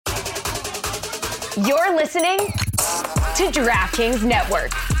You're listening to DraftKings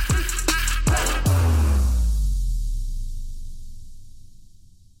Network.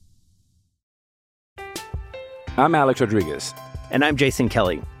 I'm Alex Rodriguez. And I'm Jason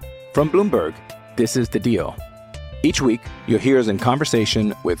Kelly. From Bloomberg, this is The Deal. Each week, you'll hear us in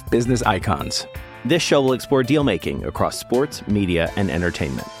conversation with business icons. This show will explore deal-making across sports, media, and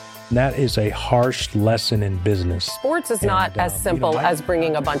entertainment. That is a harsh lesson in business. Sports is not as simple as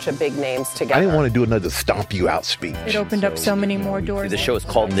bringing a bunch of big names together. I didn't want to do another stomp you out speech. It opened up so many more doors. The show is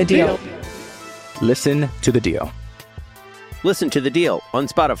called The Deal. Listen to The Deal. Listen to The Deal on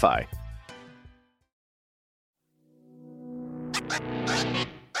Spotify.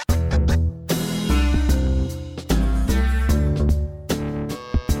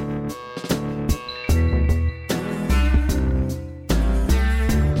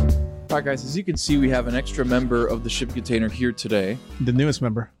 All right, guys, as you can see, we have an extra member of the Shipping Container here today. The newest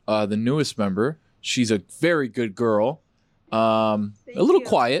member. The newest member. She's a very good girl. A little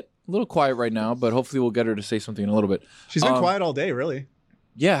quiet right now, but hopefully we'll get her to say something in a little bit. She's been quiet all day, really.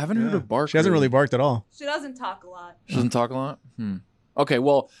 Yeah, I haven't heard her bark. She hasn't really barked at all. She doesn't talk a lot. She doesn't talk a lot? Okay,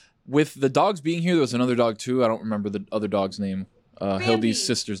 well, with the dogs being here, there was another dog too. I don't remember the other dog's name. Hildy's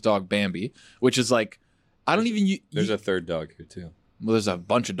sister's dog, Bambi, which is like, I don't even... There's a third dog here too. Well, there's a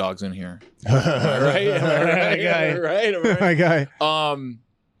bunch of dogs in here. Right? My guy.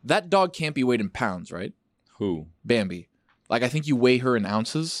 That dog can't be weighed in pounds, right? Who? Bambi. Like, I think you weigh her in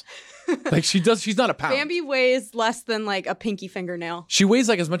ounces. Like, she's not a pound. Bambi weighs less than like a pinky fingernail. She weighs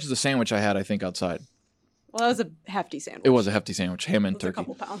like as much as a sandwich I had, I think, outside. Well, that was a hefty sandwich. It was a hefty sandwich, ham and turkey. A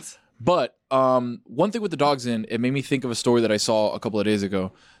couple pounds. But one thing with the dogs in, it made me think of a story that I saw a couple of days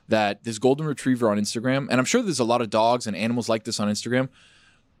ago, that this golden retriever on Instagram, and I'm sure there's a lot of dogs and animals like this on Instagram,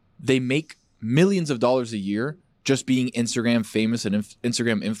 they make millions of dollars a year just being Instagram famous and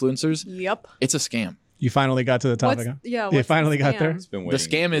Instagram influencers. Yep. It's a scam. You finally got to the topic. You finally got there. It's been The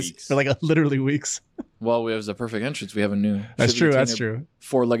scam is for like literally weeks. Well, it was a perfect entrance. We have a new That's true.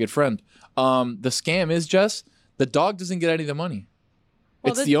 Four-legged friend. The scam is, Jess, the dog doesn't get any of the money.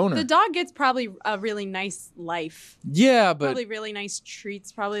 Well, it's the owner. The dog gets probably a really nice life. Yeah, but Probably really nice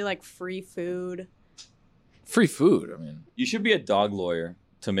treats, probably like free food. free food. I mean, You should be a dog lawyer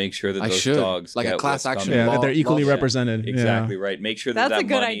to make sure that I those should. dogs Like a get class what's action coming. Yeah, that they're equally law. represented. Exactly right. Make sure that That's a that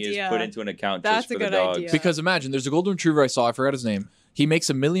good money idea. is put into an account That's just a for the good dogs. idea. because imagine there's a golden retriever I saw. I forgot his name. He makes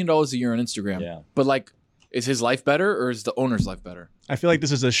 $1 million a year on Instagram. Yeah. But like, is his life better or is the owner's life better? I feel like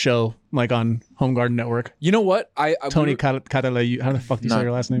this is a show like on Home Garden Network. You know what? Tony Catala. How the fuck do you say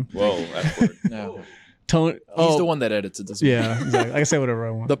your last name? Whoa, that's word. No. Tony. He's the one that edits it. Doesn't Yeah, exactly. I can say whatever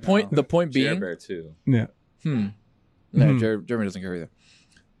I want. The point Jer being. Bear too. Yeah. No, Jeremy doesn't care either.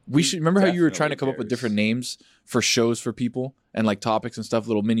 We He should remember how you were trying to come definitely up with cares. different names for shows for people and like topics and stuff,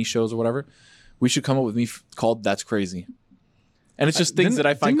 little mini shows or whatever. We should come up with called That's Crazy. And it's just things that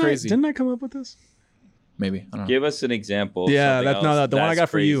I find crazy. Didn't I come up with this? Maybe. I don't know. Give us an example. Of Yeah, something that's- no, else no, the one I that's got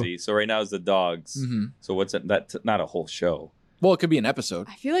for you. crazy. So right now is the dogs. Mhm. So what's it? That's not a whole show. Well, it could be an episode.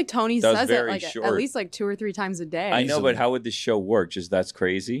 I feel like Tony That was says it very like at short. least like 2 or 3 times a day. I know, Easily. but how would this show work? Just that's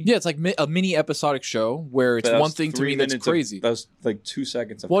crazy. Yeah, it's like a mini episodic show where it's But that one was thing to 3 me that's minutes of- crazy. that was like 2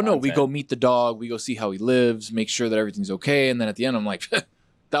 seconds of Well, no, we content. go meet the dog, we go see how he lives, make sure that everything's okay, and then at the end, I'm like, that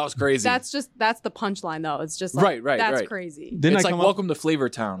was crazy. That's the punchline though. It's just like, Right, That's right. crazy. Didn't it's I like come up? Welcome to Flavor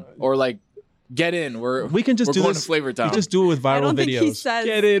Town, or like Get In. We can just we're do going this. to Flavor Town. We just do it with I viral don't think he videos. says.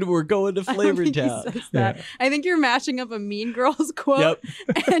 Get in, we're going to I don't Flavor think he Town. says that. Yeah. I think you're mashing up a Mean Girls quote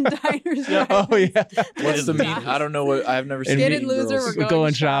and Diners. Oh yeah. What's the mean? I don't know what I've never seen. Get Mean In, loser, Girls. we're We're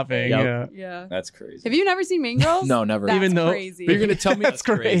going shopping. Yep. Yeah. Yeah. That's crazy. Have you never seen Mean Girls? No, never. That's Even though- crazy. But you're gonna tell me That's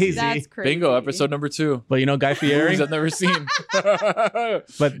crazy. That's crazy. Bingo, episode number 2. But you know Guy Fieri. Movies I've never seen. But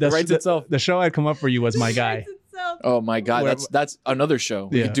It writes itself. the show I'd come up for you was My Guy. Oh my god, Where- that's another show.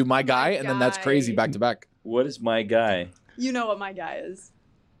 We Yeah. could do My Guy, and then That's Crazy Guy. back to back. What is my guy? You know what my guy is.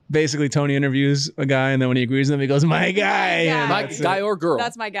 Basically, Tony interviews a guy, and then when he agrees with him, he goes, "My guy." Yeah. And My that's it. guy or girl.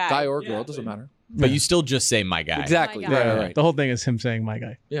 That's my guy. Guy or girl, doesn't matter. But you still just say my guy. Exactly. My guy. Right, Yeah, right, right. The whole thing is him saying "My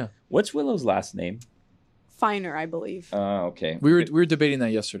guy." What's Willow's last name? Finer, I believe. Okay. We were debating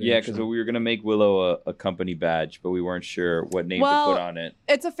that yesterday. Yeah, because actually. we were gonna make Willow a company badge, but we weren't sure what name Well, to put on it.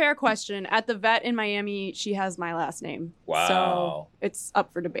 It's a fair question. At the vet in Miami, she has my last name. Wow. So it's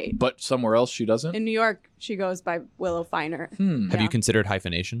up for debate. But somewhere else she doesn't. In New York, she goes by Willow Finer. Have Yeah. you considered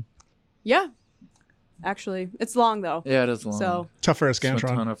hyphenation? Yeah. actually. It's long though. Yeah, it is long. So Tough for a Spent a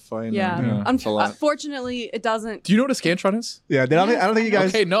Scantron. ton of fun. yeah. It's a lot. Unfortunately, it doesn't. Do you know what a Scantron is? Yeah, I don't think you guys.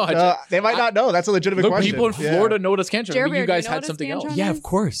 Okay, no, they might not know. That's a legitimate Look, question. people in Florida know what a Scantron is. Jeremy, You do you guys know had what a something else. Scantron Yeah, is? of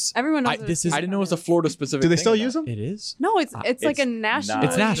course. Everyone knows. this is. I didn't know it was a Florida specific. Do they thing still about use them? It is. No, it's like a national.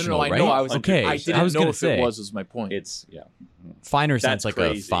 It's national, No, I right? know. I was Okay, I I didn't was know gonna if say. it was my point. It's Finer That's sounds like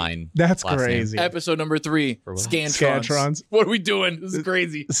crazy. a fine. That's last name. crazy. Episode number 3, what? Scantrons. Scantrons. What are we doing? This is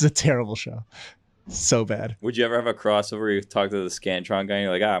crazy. This is a terrible show. So bad. Would you ever have a crossover where you talk to the Scantron guy and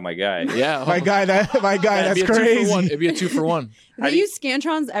you're like, my guy? Yeah. My guy, that's It'd be a 2 for 1. crazy. It'd be a 2 for 1. They use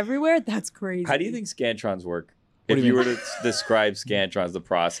Scantrons everywhere. That's crazy. How do you think Scantrons work? What If do you you were to describe Scantrons, the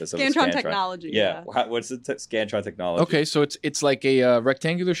process of a Scantron Scantron technology, Yeah. What's the Scantron technology? Okay, so it's like a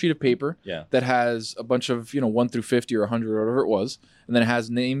rectangular sheet of paper Yeah. that has a bunch of 1 through 50 or 100 or whatever it was, and then it has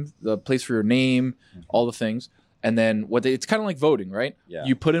the place for your name, all the things, and then it's kind of like voting, right? Yeah.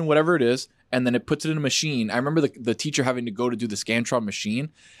 You put in whatever it is, and then it puts it in a machine. I remember the teacher having to go to do the Scantron machine,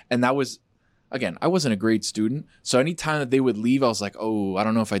 and that was, again, I wasn't a great student, so anytime that they would leave, I was like, oh, I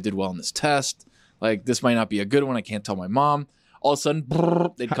don't know if I did well on this test. Like, this might not be a good one. I can't tell my mom. All of a sudden,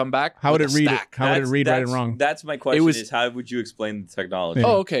 brrr, they'd come back. How would with it a read? stack. How would it read right and wrong? That's my question. was- Is how would you explain the technology? Yeah.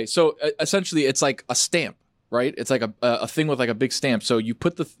 Oh, okay. So essentially, it's like a stamp, right? It's like a thing with like a big stamp. So you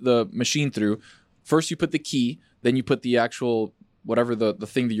put the machine through. First, you put the key. Then you put the actual whatever the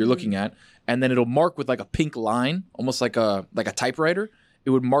thing that you're looking at, and then it'll mark with like a pink line, almost like a typewriter. It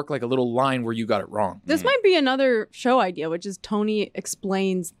would mark like a little line where you got it wrong. This might be another show idea, which is Tony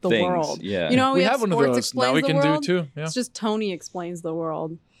explains the Things, world. yeah. You know, We have have one of sports those. explains Now we the can do world. too, yeah. It's just Tony explains the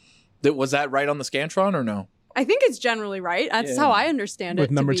world. Was that right on the Scantron or no? I think it's generally right. That's how I understand it.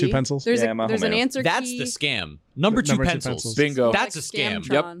 With number to 2 be. pencils? There's Yeah, I'm a there's an homeo. answer That's key. the scam. Number 2 Number 2 pencils. pencils. Bingo. That's like a scam.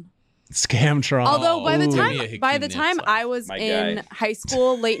 Scamtron. Scamtron. Although by the Ooh. time Give me a by the Hakeem time Nicks I was My in guy. high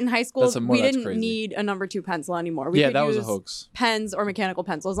school, late in high school, That's we didn't crazy. need a number 2 pencil anymore. We Yeah, could that was a use hoax. Pens or mechanical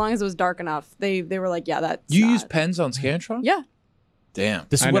pencil, as long as it was dark enough. They were like, yeah, that's You use pens on Scantron? Yeah. Damn.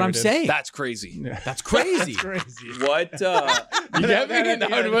 This is I what never I'm did. saying. That's crazy. That's crazy. crazy. What? You get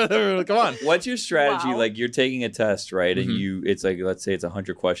me? Come on. What's your strategy? Wow. Like you're taking a test, right? And it's like, let's say it's a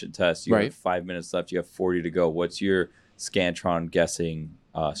 100-question test. You Right. have 5 minutes left. You have 40 to go. What's your Scantron guessing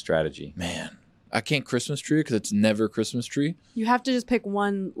strategy? Man, I can't Christmas tree because it's never Christmas tree. You have to just pick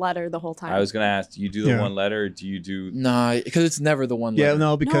one letter the whole time. I was gonna ask, do you do the Yeah. one letter? Or do you do? Nah, because it's never the one. Yeah, letter.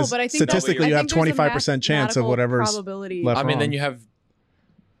 no, because but I think statistically you have 25% chance of whatever's probability. left I mean, wrong. then you have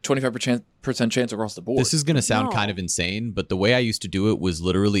 25% chance across the board. This is going to sound No. kind of insane, but the way I used to do it was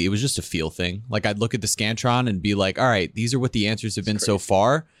literally, it was just a feel thing. Like I'd look at the Scantron and be like, all right, these are what the answers have been so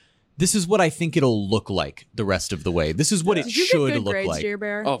far. This is what I think it'll look like the rest of the way. This is what it Did you should get good look grades, like. Dear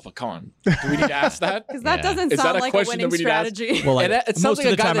Bear? Oh, but come on. Do we need to ask that? Because that Yeah. doesn't Is that sound a like a question winning that we need to ask? strategy. Well, like, And it's most something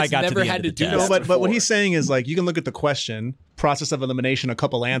of a the guy time I that's got to never the had end to of the do test. that. No, but what before. he's saying is like you can look at the question, process of elimination, a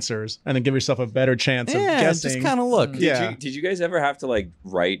couple answers, and then give yourself a better chance of Yeah, guessing. just kind of look. Yeah. Did you guys ever have to like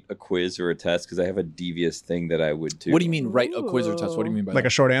write a quiz or a test? Because I have a devious thing that I would do. What do you mean write a quiz or test? What do you mean by Like that?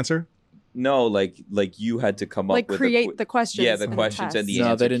 a short answer? No, like you had to come Like up with create the questions Yeah, the in the questions and the test.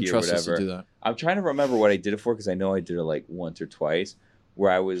 No, answer they didn't key or trust us to whatever. do that. I'm trying to remember what I did it for because I know I did it like once or twice. Where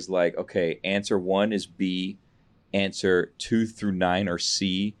I was like, okay, answer 1 is B, answer 2 through 9 are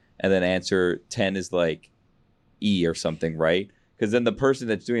C, and then answer 10 is like E or something, right? Because then the person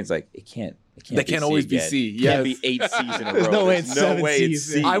that's doing it's like it can't. They be can't C always be again. C, It can't yes. be 8 C's in a row. There's no way it's There's 7 way it's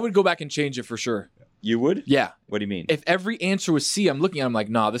Cs. C. I would go back and change it for sure. You would? Yeah. What do you mean? If every answer was C, I'm looking at it, I'm like,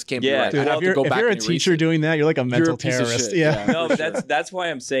 nah, this can't Yeah. be right. Dude, I'd have if to you're, go if back you're a and erase teacher it. doing that, you're like a mental a piece of terrorist. shit. Yeah. No, for but sure. that's why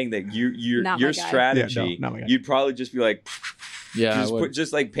I'm saying that Not your my guy. strategy, Yeah, no, not my guy. you'd probably just be like, Yeah, I would.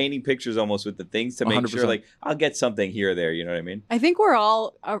 just like painting pictures almost with the things to make sure 100%. like I'll get something here or there. You know what I mean? I think we're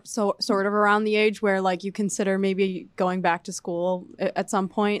all so sort of around the age where like you consider maybe going back to school at some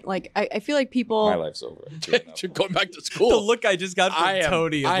point. Like I feel like people. My life's over. You're going back to school. The look I just got from I am-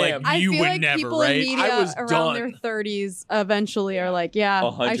 Tony is I like, am. I you feel would like never, people right? in media I was around done. their 30s eventually are like, yeah,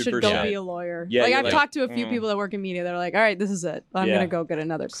 I should go 100%. be a lawyer. Yeah, like you're I've like, talked to a few people that work in media that are like, all right, this is it. I'm Yeah. gonna go get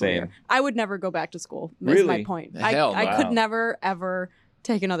another career. Same. I would never go back to school. Is Really? my point. Hell, I wow. could never ever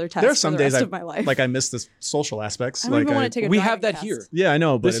take another test There are some for the days rest I of my life. like I miss the social aspects. I don't like even want to take a we driving have that test. here. Yeah, I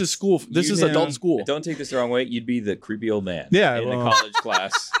know, but This is it's- school. This is Yeah. adult school. Don't take this the wrong way. You'd be the creepy old man. Yeah, in well- a college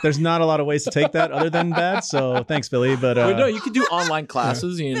class. There's not a lot of ways to take that other than bad. So thanks, Billy. But Wait, no, you could do online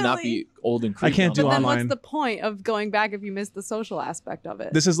classes and not Silly. be old and creepy. I can't do But then online. what's the point of going back if you miss the social aspect of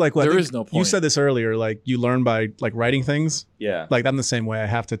it? This is like what I There think is no You point. said this earlier. Like you learn by like writing things. Yeah. Like I'm the same way. I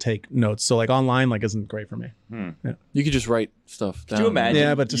have to take notes. So like online like isn't great for me. You could just write stuff down. Could you imagine?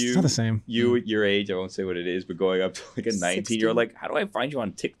 Yeah, but just it's not the same. You at your age, I won't say what it is, but going up to like a 19-year-old, like, how do I find you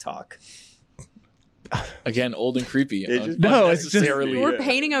on TikTok? Again, old and creepy. No, it's just- unnecessarily. We're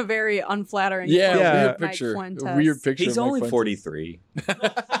painting a very unflattering Yeah, photo weird of Mike picture. Fuentes. A weird picture. He's of Mike only Fuentes. 43.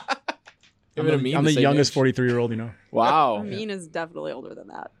 I'm the youngest 43-year-old, you know. Wow. Amin is definitely older than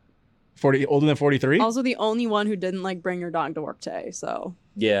that. 40 older than 43? Also, the only one who didn't like bring your dog to work today. So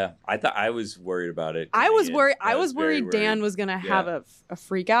Yeah, I was worried about it. I was coming in. worried. I was was very worried Dan was gonna have Yeah. a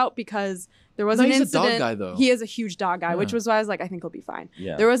freak out because there was No, an he's a incident. dog guy, though. He is a huge dog guy, which Yeah. was why I was like, I think he'll be fine.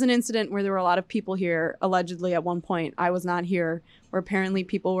 Yeah. There was an incident where there were a lot of people here. Allegedly, at one point, I was not here. Where apparently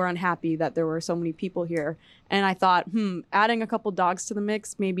people were unhappy that there were so many people here, and I thought, adding a couple dogs to the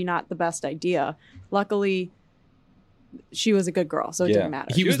mix maybe not the best idea. Luckily, she was a good girl, so it didn't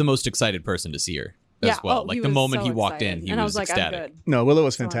matter. He was the most excited person to see her as Yeah, well. oh, Like he the was moment so he walked excited. in, he And I was was like, I'm ecstatic. good. No, Willow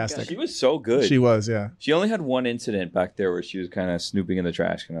was So I'm good. fantastic. She was so good. She was, yeah. She only had one incident back there where she was kind of snooping in the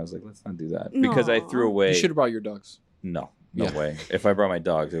trash, and I was like, let's not do that because I threw away. You should have brought your dogs. No Yeah. way. If I brought my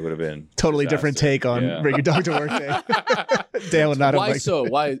dogs, it would have been Totally different take on bring your dog to work day. Dan would not have Why liked so?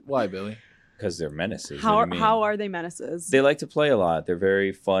 Why, Billy? Because they're menaces. How What do you mean? how are they menaces? They like to play a lot. They're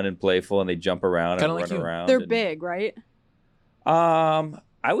very fun and playful, and they jump around Kinda and like run you. around. They're and- big, right?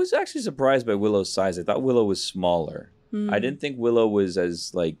 I was actually surprised by Willow's size. I thought Willow was smaller. I didn't think Willow was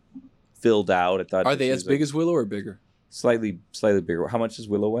as like filled out. I thought. Are that they she as was, big like, as Willow or bigger? slightly bigger? How much does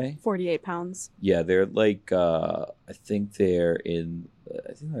Willow weigh? 48 pounds. Yeah, they're like I think they're in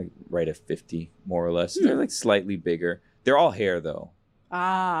like right at 50 more or less. They're like slightly bigger. They're all hair though.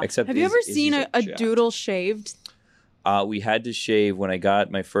 Ah. Except have you ever Izzy's seen like a jacked. doodle shaved? We had to shave when I got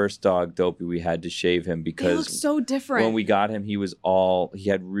my first dog, Dopey. We had to shave him They look because so different. when we got him, he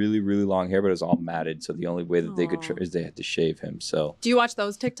had really, really long hair, but it was all matted. So the only way that they could is they had to shave him. So Do you watch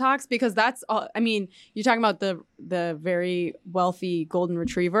those TikToks? Because that's all. I mean, you're talking about the very wealthy golden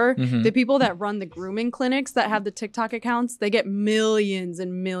retriever. Mhm. The people that run the grooming clinics that have the TikTok accounts, they get millions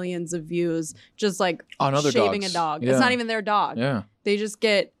and millions of views just like On other shaving dogs. a dog. Yeah. It's not even their dog. Yeah. They just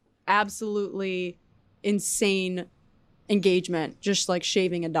get absolutely insane engagement just like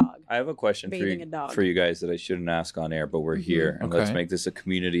shaving a dog. I have a question Bathing a dog. for you guys that I shouldn't ask on air, but we're here, and let's Okay. make this a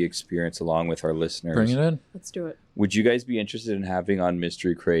community experience along with our listeners. Bring it in. Let's do it. Would you guys be interested in having on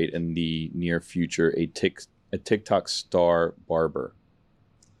Mystery Crate in the near future a TikTok star barber?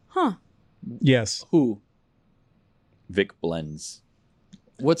 Huh. Yes. Who? Vic Blends.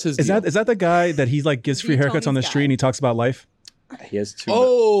 What's his Is deal? that the guy that he like gives free haircuts on the street and he talks about life? He has two.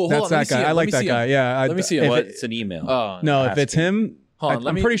 Oh, hold That's on, let me that see guy. him. I Let like me that see guy. him. Yeah. Let me see him. if What? it- It's an email. Oh, No, Ask if it's him, Hold on, let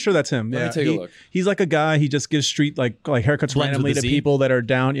I'm me- pretty sure that's him. let me Yeah, take a look. He's like a guy. He just gives street like haircuts Blends with randomly a to Z? people that are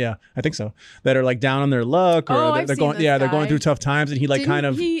down. Yeah, I think so. That are like down on their luck, or Oh, they're I've seen going. this Yeah, they're going guy. through tough times, and he like kind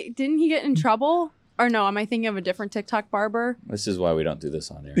of. Didn't he get in trouble? Or no, am I thinking of a different TikTok barber? This is why we don't do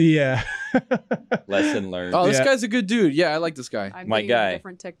this on air. Yeah. Lesson learned. Oh, this Yeah. guy's a good dude. Yeah, I like this guy. I'm My thinking of guy. a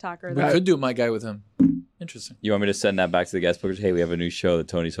different TikToker. We That could do my guy with him. Interesting. You want me to send that back to the guest bookers? Hey, we have a new show that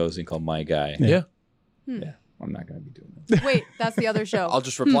Tony's hosting called My Guy. Yeah. Yeah, I'm not going to be doing that. Wait, that's the other show. I'll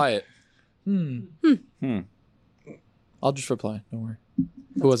just reply it. I'll just reply. Don't worry.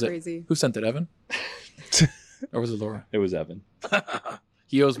 Who was crazy. it? Who sent it? Evan? Or was it Laura? It was Evan.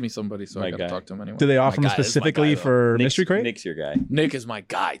 He owes me somebody, so My I gotta guy. talk to him anyway. Do they My offer him guy. This is my specifically guy, though. for Nick's- Mystery Crate? Nick's your guy. Nick is my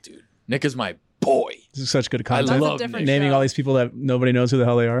guy, dude. Nick is my boy. This is such good I content. love different Nick. Naming show. all these people that nobody knows who the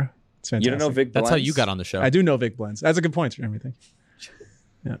hell they are. It's fantastic. You don't know Vic That's how Blends? you got on the show. I do know Vic Blends. That's a good point for everything.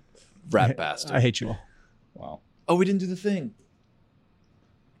 Rat bastard. I hate you all. Wow. Oh, we didn't do the thing.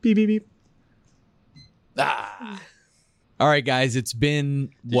 Beep beep beep. Ah. All right, guys, it's been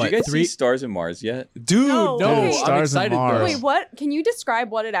Did what you guys three? see Stars and Mars yet? Dude, No, no, wait. I'm Stars and excited Mars. though. Wait, what? Can you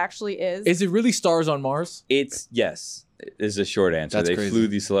describe what it actually is? Is it really stars on Mars? It's yes. Is a short answer. That's they crazy. flew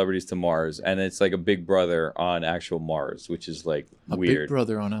these celebrities to Mars, and it's like a Big Brother on actual Mars, which is like A weird. Big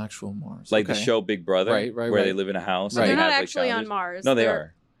Brother on actual Mars. Like the Okay. show Big Brother, Right, right, where right. they live in a house. So and they're they not have, like, actually on challenges. Mars. No, they They're-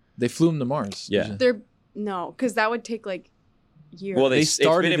 are. They flew him to Mars. Yeah. They're no, because that would take like years. Well, They it's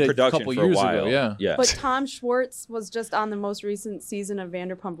started been a in production couple for a years while. ago, yeah. yeah. But Tom Schwartz was just on the most recent season of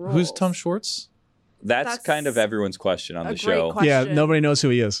Vanderpump Rules. Who's Tom Schwartz? That's That's kind of everyone's question on a the great show. question. Yeah, nobody knows who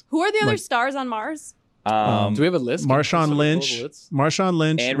he is. Who are the other Like- stars on Mars? Do we have a list? Marshawn Lynch, Marshawn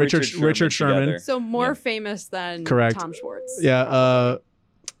Lynch, And Richard Richard Sherman Sherman. together. So more Yeah. famous than Correct. Tom Schwartz. Yeah,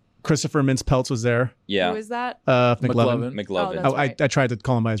 Christopher Mintz-Peltz was there. Yeah. Who is that? McLovin. McLovin. Oh, that's right. I tried to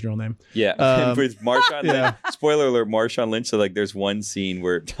call him by his real name. Yeah, Um, with Marshawn yeah. Lynch. Spoiler alert: Marshawn Lynch. So like, there's one scene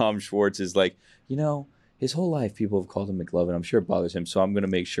where Tom Schwartz is like, you know, his whole life people have called him McLovin. I'm sure it bothers him, so I'm gonna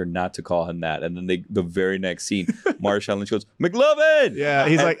make sure not to call him that. And then the very next scene, Marshawn Lynch goes, McLovin. Yeah,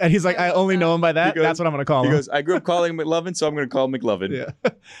 he's like, I only know him by that. That's what I'm gonna call him. He goes, I grew up calling him McLovin, so I'm gonna call him McLovin.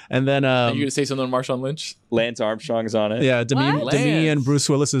 Yeah. And then Are you gonna say something to Marshawn Lynch? Lance Armstrong's on it. yeah, Demi What? and Bruce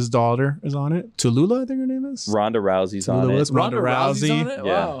Willis's daughter is on it. Tallulah, I think her name is. Ronda Rousey's on Tallulah it. Willis, Ronda Rousey's Rousey. on it?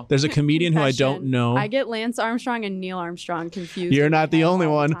 Yeah. Wow. There's a comedian who I don't Confession, know. I get Lance Armstrong and Neil Armstrong confused. You're in my not the head only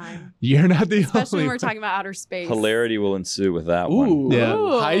all one. time. You're not the Especially only when we're talking about outer space. Hilarity will ensue with that Ooh. one. Yeah.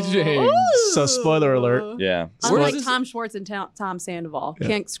 Hijinks. So spoiler alert. Yeah. Unlike this- Tom Schwartz and Tom Sandoval. Yeah.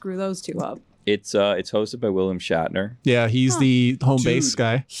 Can't screw those two up. It's hosted by William Shatner. Yeah, he's the home base Dude,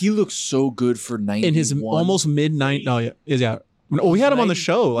 guy He looks so good for 91. in his almost mid-90s. Oh yeah, yeah. Oh, we had him on the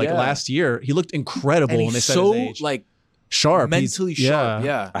show like Yeah. last year. He looked incredible And when he's they said so his age. like Sharp, He's- mentally sharp.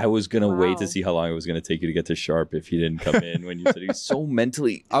 Yeah. I was gonna wait to Wow. see how long it was gonna take you to get to Sharp if he didn't come in when you said he was so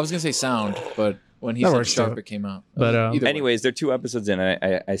mentally. I was gonna say sound, but when he That said works sharp, too. it came out. But, Either way. Anyways, they're 2 episodes in.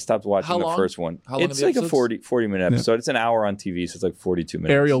 I stopped watching How the long? first one. How long It's are the like episodes? a 40 minute episode. It's an hour on TV, so it's like 42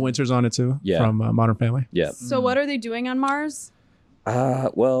 minutes. Ariel Winter's on it too. Yeah. From Modern Family. Yeah. So what are they doing on Mars?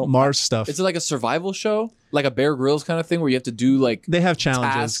 Well, Mars stuff. It's like a survival show, like a Bear Grylls kind of thing, where you have to do like They have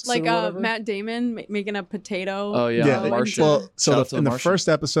challenges. tasks Like or whatever. Matt Damon making a potato. Oh yeah, Yeah, the Martian. Well, so Shout out to in the Martian. first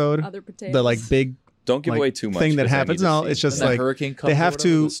episode, Other potatoes. the like big don't give like, away too much. thing that 'cause I happens. need to No, see. it's just And that like hurricane comes they or have whatever,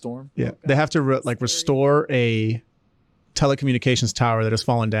 to. the storm. Yeah, they have to like restore a telecommunications tower that has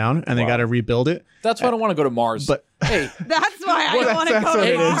fallen down, and they Wow. got to rebuild it. That's why I don't want to go to Mars. But hey, That's why I What- don't want to that's go what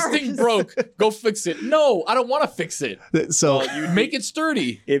to it is. hey, Mars. this thing broke. Go fix it. No, I don't want to fix it. So Make it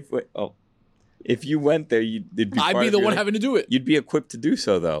sturdy. If you went there, it'd be I'd part be of the your, one like- having to do it. You'd be equipped to do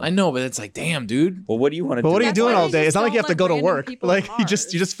so, though. I know, but it's like, damn, dude. Well, what do you want to but do? what are you That's doing why all they day? just It's not like you have don't to go let to random work. people on Like you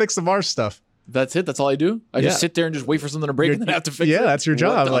just Mars. fix the Mars stuff. That's it. That's all I do. I just Yeah. sit there and just wait for something to break You're- and then have to fix it. Yeah, that's your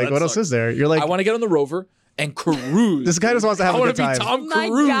job. the- Like that what else sucks. is there? You're like I want to get on the rover and cruise. this guy just wants to have I a want good to be time. Tom My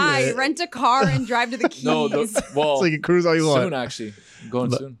Cruise. guy, rent a car and drive to the Keys. No, well, So you can cruise all you want. soon actually. I'm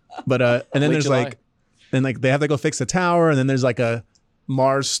going soon. But and then Late there's July. like, then like they have to go fix the tower, and then there's like a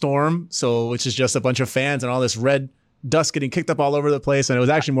Mars storm, so which is just a bunch of fans and all this red dust getting kicked up all over the place, and it was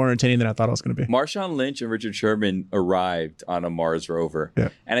actually more entertaining than I thought it was going to be. Marshawn Lynch and Richard Sherman arrived on a Mars rover, Yeah.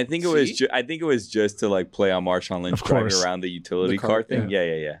 and I think it was just to like play on Marshawn Lynch Of driving course. around the utility The car, car thing.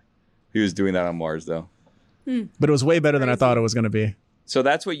 Yeah. He was doing that on Mars though. But it was way better than I thought it was going to be. So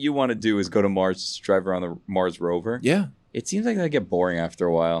that's what you want to do is go to Mars, drive around the Mars rover. Yeah. It seems like that get boring after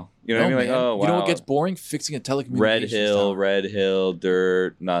a while. You know what I mean? Like, man. oh wow. You know what gets boring? Fixing a telecommunications Red tower. Hill,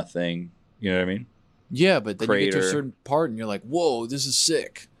 dirt, nothing. You know what I mean? Yeah, but then you get to a Crater. certain part and you're like, whoa, this is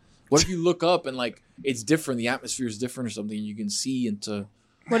sick. What if you look up and like it's different, the atmosphere is different or something, and you can see into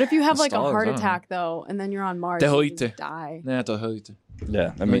What if you have The like a stars, heart I don't know. attack though, and then you're on Mars? Te and you hoite. die. Nah, to hell. Yeah.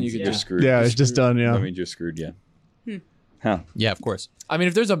 That then means you could you're just- screwed. Yeah, it's just done. Yeah. That means you're screwed. Yeah. Huh. Yeah, of course. I mean,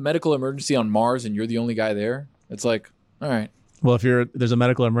 if there's a medical emergency on Mars and you're the only guy there, it's like, all right. Well, if there's a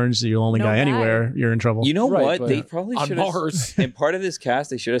medical emergency, you're the only No guy guy. anywhere, you're in trouble. You know Right, what? but They probably on should Mars. In part of this cast,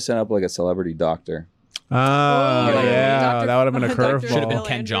 they should have sent up like a celebrity doctor. Oh, like yeah, that would have been a Dr. Should've been curveball.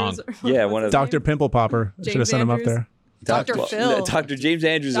 Ken Jong. Yeah, one of Dr. Pimple Popper should have James sent him up Andrews. there. Dr. Phil. Dr. James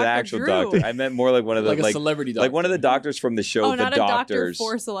Andrews is an Dr. actual Drew. doctor. I meant more like one of the Like a celebrity doctor. like one of the doctors from the show, Oh, The not a doctor Doctors.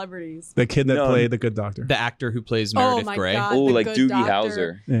 for celebrities. The kid that No. played the good doctor. The actor who plays Oh Meredith my Grey. God. Oh, The like Good Doogie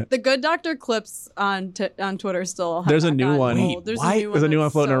Doctor. Howser. The Good Doctor clips on Twitter still. have There's a not new gotten one. old. There's Why? a new one. There's a new one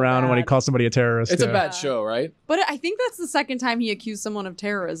that's floating so around when he bad. calls somebody a terrorist. It's a yeah. bad show, right? But I think that's the second time he accused someone of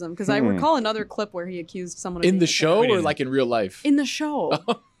terrorism because I recall another clip where he accused someone of In being the a show terrorist. or like in real life? in the show.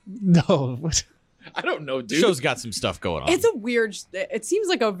 No. what? I don't know, The dude. show's got some stuff going on. It's a weird. It seems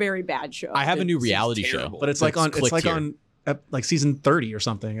like a very bad show. I have a new It seems reality show, terrible. But it's like on. It's clicked like here. on like season 30 or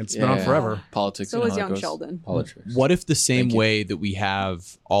something. It's been on Yeah. forever. Politics. so you know is how it Young goes. Sheldon. Politics. What if the same Thank you. way that we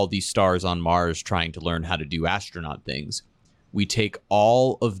have all these stars on Mars trying to learn how to do astronaut things, we take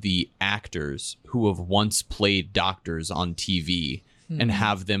all of the actors who have once played doctors on TV and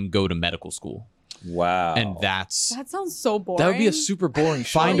have them go to medical school? Wow. And that's That sounds so boring. That would be a super boring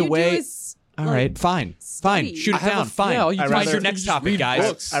show. Find All a you way- do is, all like, right. Fine, study. shoot I it have down. a- Fine. yeah, all you I'd do is rather- Find your just next topic, read guys.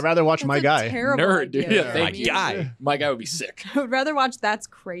 books. I'd rather watch That's my a guy. terrible Nerd, dude. idea. Yeah, I thank My you. guy. My guy would be sick. I would rather watch That's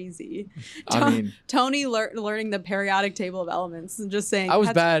Crazy. I mean, Tony learning the periodic table of elements and just saying I was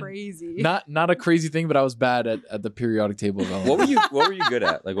that's bad. crazy. Not a crazy thing, but I was bad at the periodic table of elements. What were you good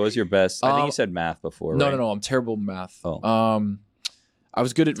at? Like, what was your best? I think you said math before. No, right? no, no. I'm terrible at math. Oh. I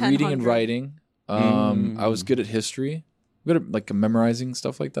was good at reading and 1000. writing. I was good at history. Good at like memorizing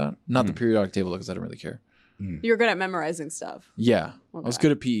stuff like that. Not the periodic table because I didn't really care. You're good at memorizing stuff. Yeah, I was Okay.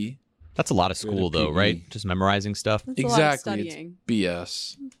 good at PE. That's a lot of school, though, right? Just memorizing stuff. That's a lot of Exactly. It's studying.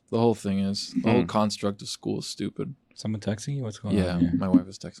 BS. The whole thing is the whole construct of school is stupid. Someone texting you? What's going Yeah, on here? my wife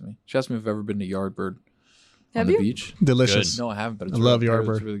is texting me. She asked me if I've ever been to Yardbird Have on the you? beach. Delicious. No, I haven't, but it's I love really,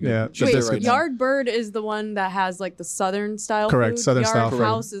 Yardbird. It's really good. Yeah, She's Wait, there right now. Yardbird is the one that has like the southern style Correct, food. southern Yard style food.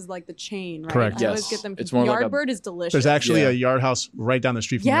 House is like the chain, right? Correct. I always Yes. get them. It's more like a- Yardbird is delicious. There's actually Yeah. a Yard House right down the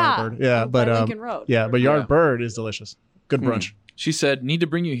street from Yeah, Yardbird. Yeah, by but Lincoln Road. yeah, but Yeah. Yardbird is delicious. Good brunch. She said, "Need to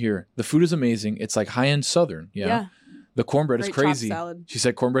bring you here. The food is amazing. It's like high-end Southern. Yeah. Yeah. The cornbread is Great chopped crazy." salad. She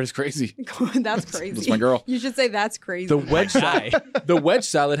said, "Cornbread is crazy." That's crazy. That's my girl. You should say that's crazy. The wedge salad. The wedge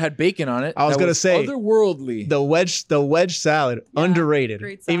salad had bacon on it. I was that gonna say, otherworldly. The wedge salad, underrated.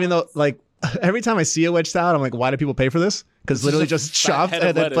 great Even though salads. like every time I see a wedge salad, I'm like, why do people pay for this? Because It's literally just a just fat chopped head of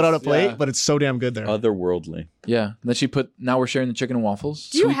and then put on a lettuce, plate, yeah. but it's so damn good there. Otherworldly. Yeah. And then she put. Now we're sharing the chicken and waffles.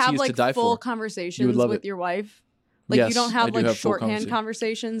 Do you Sweet tea have is like to die full for. conversations love with it. your wife? Like Yes, you don't I have do like have full shorthand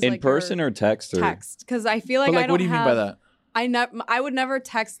conversations In like, person or text? Or? text? Because I feel like But I like, don't what do you mean have, by that? I would never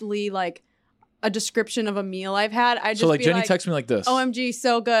text Lee like a description of a meal I've had. I just So like be Jenny like, texts me like this. OMG,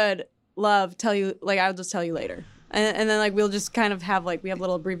 so good. Love, tell you, like, I'll just tell you later. And then like we'll just kind of have like we have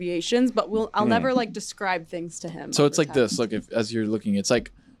little abbreviations, but I'll never like describe things to him. So it's over like text. this. Like if as you're looking, it's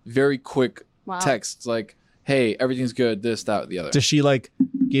like very quick Wow. texts. Like, hey, everything's good. This, that, the other. Does she like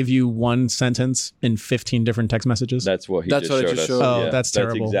give you one sentence in 15 different text messages? That's what he That's just what I showed just us. showed. Oh, Yeah, that's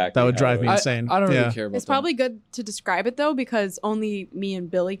terrible. exactly That would how drive it me is. insane. I don't Yeah. really care about It's that. probably good to describe it though because only me and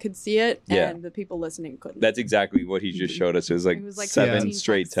Billy could see it, Yeah. and the people listening couldn't. That's exactly what he just showed us. It was like, It was like 7 17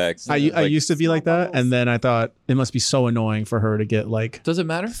 straight texts. I Like, used to be like small that, bubbles. and then I thought it must be so annoying for her to get like Does it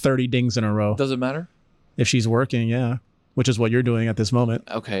matter? 30 dings in a row Does it matter? if she's working. Yeah, which is what you're doing at this moment.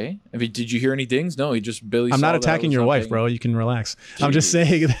 Okay. I mean, did you hear any dings? No, he just Billy. I'm saw not that I attacking was your not wife, paying- bro. You can relax. I'm just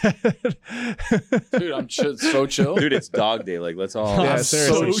saying that. Dude, I'm so chill. Dude, it's dog day. Like, let's all Yeah, I'm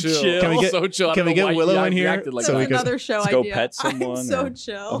seriously. so chill. Can we get- so chill. I can don't we know get why Willow you in here reacted like so That's we could- another show Let's go idea. pet someone, I'm so or-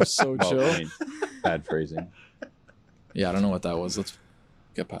 chill. I'm so Well, chill. I mean, bad phrasing. Yeah, I don't know what that was. Let's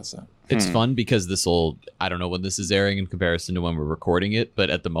get past that. It's fun because I don't know when this is airing in comparison to when we're recording it, but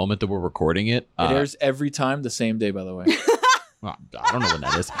at the moment that we're recording it, It airs every time the same day, by the way. well, I don't know when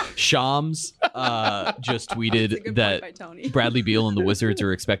that is. Shams just That's a good tweeted point that by Tony. Bradley Beal and the Wizards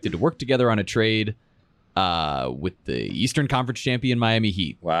are expected to work together on a trade with the Eastern Conference champion Miami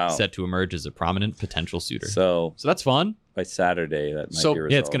Heat. Wow. Set to emerge as a prominent potential suitor. So that's fun. by Saturday, that might So be yeah,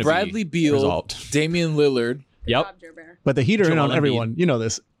 resolved. it's gonna Bradley be Beal, resolved. Damian Lillard. Yep. But the Heat are in Joel on Embiid. everyone. You know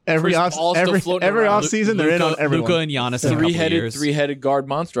this. Every Chris off Paul's still floating every around. off season they're in on everyone. Luka and Giannis in a couple years. Three-headed guard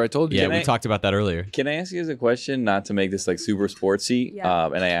monster. I told you. Yeah, Can we I- talked about that earlier. Can I ask you guys a question? Not to make this like super sportsy, Yeah.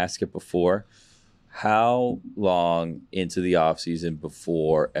 and I asked it before. How long into the offseason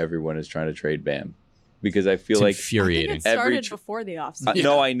before everyone is trying to trade Bam? Because I feel It's like I think infuriating. it Every started tr- before the offseason.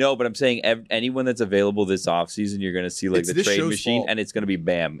 No, I know, but I'm saying anyone that's available this offseason, you're going to see like It's the this trade show's machine, fault. and it's going to be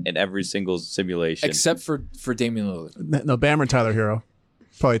Bam in every single simulation. Except for Damian Lillard. No, Bam or Tyler Hero.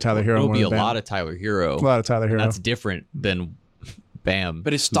 Probably Tyler Hero. It'll more be a than Bam. lot of Tyler Hero. A lot of Tyler and Hero. that's different than Bam.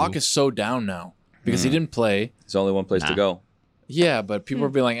 But his stock who- is so down now because he didn't play. There's only one place to Nah. go. Yeah, but people are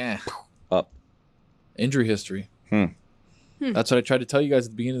being like, Up. Injury history. That's what I tried to tell you guys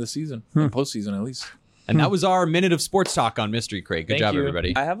at the beginning of the season, postseason at least. And that was our minute of sports talk on Mystery Crate. Good Thank job, you.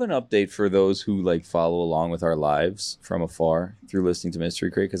 everybody. I have an update for those who like follow along with our lives from afar through listening to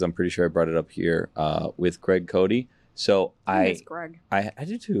Mystery Crate, because I'm pretty sure I brought it up here with Greg Cody. So I miss Greg. I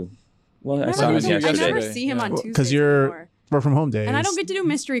do too. Well, I I saw him was here never yesterday. see him on Tuesdays Because you're anymore. work from home days. And I don't get to do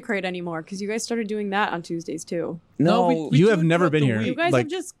Mystery Crate anymore because you guys started doing that on Tuesdays too. No, You have never been here. You guys Like,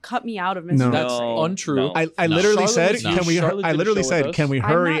 have just cut me out of Mystery No. Crate. That's No. untrue. No. I No. literally Charlotte said, was can here. we? Charlotte I did a literally show said, with can we us.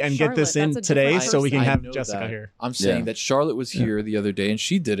 hurry I'm not and get this Charlotte. in That's a today different so we can person. I have know Jessica that. here? I'm saying Yeah. that Charlotte was here the other day and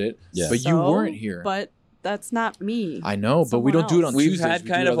she did it, Yeah. but you So, weren't here. But that's not me. I know, but we don't do it on Someone We've Tuesdays. had We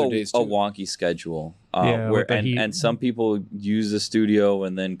kind do of other a days, too. wonky schedule, Yeah, where with the Heat. and some people use the studio,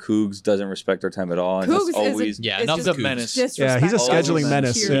 and then Cougs doesn't respect our time at all, and Cougs that's always Yeah, is enough just of the menace. Yeah, he's a disrespectful. scheduling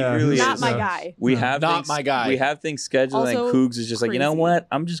menace. Period. Yeah, really Not is. my guy. we No, have not things, my guy. We have things scheduled, and Also Cougs is just like, you know crazy. what?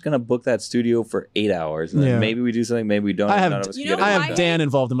 I'm just gonna book that studio for 8 hours, and then Yeah. maybe we do something, maybe we don't. I None have of us You can know get I it why? have done. Dan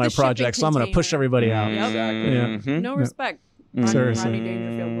involved in my The shipping project, so I'm going to push container. everybody out. Exactly. Yeah. Mhm. No respect. Seriously. Rodney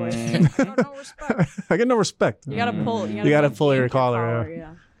Dangerfield voice. No respect. I get no respect. You gotta pull. You gotta pull your handcuff collar, Yeah.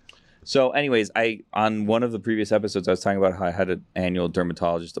 So, anyways, on one of the previous episodes, I was talking about how I had an annual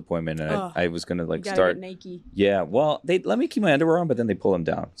dermatologist appointment, and Ugh. I was gonna like You gotta start. get naked. Yeah, well, they let me keep my underwear on, but then they pull them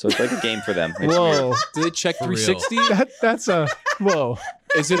down, so it's like a game for them. It's weird. Whoa. Do they check For real. 360? That's a whoa.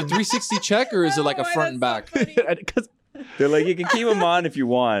 Is it a 360 check or is it like a front and back? Because They're like, you can keep them on if you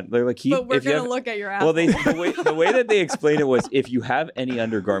want. They're like, keep. But we're if you gonna have- look at your Well, asshole. the way that they explained it was, if you have any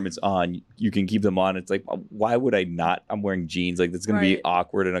undergarments on, you can keep them on. It's like, why would I not? I'm wearing jeans. Like that's gonna be Right.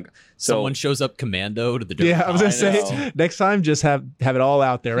 awkward. And so Someone shows up commando to the door. Yeah, I was gonna I know. say next time just have it all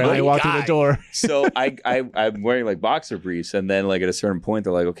out there right when My they walk through the guy. door. So I'm wearing like boxer briefs, and then like at a certain point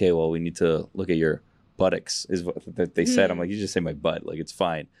they're like, okay, well we need to look at your buttocks, is what that they said. I'm like, you just say my butt, like it's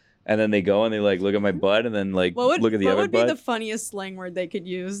fine. And then they go and they like look at my butt, and then like look at the what other would butt. be the funniest slang word they could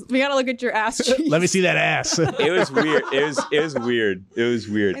use? We gotta look at your ass cheeks. Let me see that ass. It was weird. It was weird. It was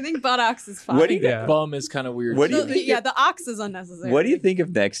weird. I think buttocks is fine. What do you Yeah. Bum is kind of weird. What do you The- think? yeah, the ox is unnecessary. What do you think if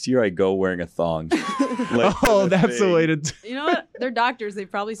next year I go wearing a thong? Like, Oh, for that's the thing? way to. You know what? They're doctors. They've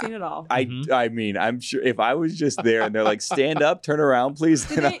probably seen it all. I mean, I'm sure if I was just there and they're like, stand up, turn around, please,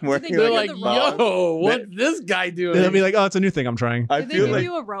 Did and they- I'm wearing did they They're give like like, the a thong. yo, what's this guy doing? They'll be like, oh, it's a new thing I'm trying. I Did they feel give like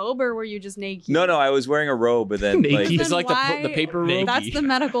you a robe or were you just naked? no, I was wearing a robe, but then like, Naked. It's Then like why- the paper robe. That's the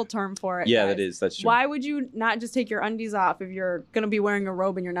medical term for it. yeah, guys. that's true. Why would you not just take your undies off if you're gonna be wearing a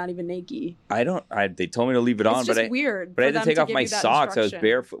robe and you're not even naked? They told me to leave it on, It's but just I weird. but I for had to them take off give my you that socks. I was instruction.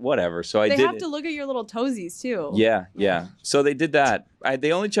 barefoot, whatever. So I They did. have to look at your little toesies too. Yeah. So they did that.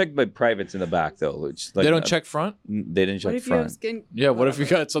 They only checked my privates in the back though, which like, They don't check front? They didn't What check if you have front. skin? Yeah, what if you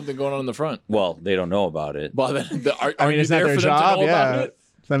got something going on in the front? Well, they don't know about it. Well, then, are I mean, you it's not there their for them to job. know about Yeah. it?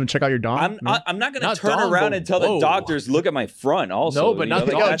 Let them check out your dong. I'm not going Not to turn dong, around but and tell the whoa. doctors look at my front. Also, No, but you not know,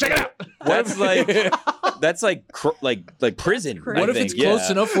 the- like, oh, check it out. That's like prison. What if it's I think, close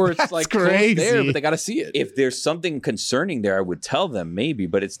yeah. enough where it's like close crazy. there, but they got to see it? If there's something concerning there, I would tell them maybe,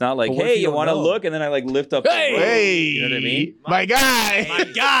 but it's not like, But what if hey, you you don't want to know? look, and then I like lift up. Hey! the robe, Hey, you know what I mean? My guy.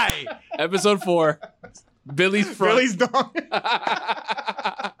 guy. Episode 4, Billy's front. Billy's dong.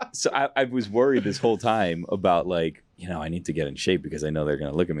 So I was worried this whole time about like, I need to get in shape because I know they're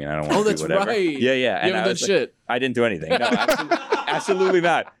gonna look at me and I don't want to that's do whatever. right. Yeah. You And haven't I done was like, shit. I didn't do anything. No, absolutely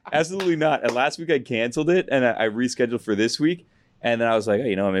not. Absolutely not. And last week I canceled it and I rescheduled for this week. And then I was like,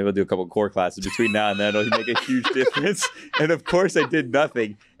 oh, maybe I'll do a couple core classes between now and then. It'll make a huge difference. And of course I did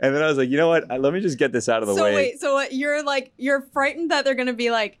nothing. And then I was like, you know what? Let me just get this out of the So way. wait, so what, you're frightened that they're gonna be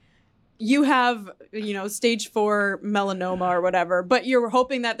like, you have stage 4 melanoma or whatever, but you're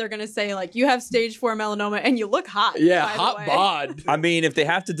hoping that they're gonna say like you have stage 4 melanoma and you look hot. Yeah, by the hot way. bod. I mean, if they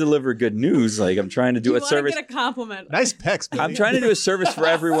have to deliver good news, like I'm trying to do You a want service. to get a compliment. Nice pecs. Billy. I'm trying to do a service for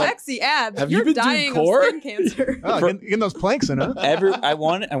everyone. Sexy abs. Have you You're been doing dying core? of skin cancer. Oh, getting those planks in, huh? I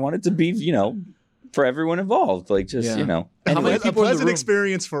want it to be, for everyone involved. Like just, Yeah. Anyway, How many A people in the pleasant room?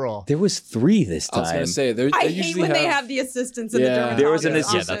 experience for all. there was 3 this I was time. gonna say they I hate usually when they have the assistants in the Yeah. dermatologist There was an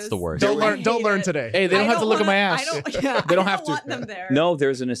office. Yeah, that's the worst. Don't I learn. Don't hate learn it. today. Hey, they don't I have to look at my wanna- ass. I don't, They don't I have to. want them there. No,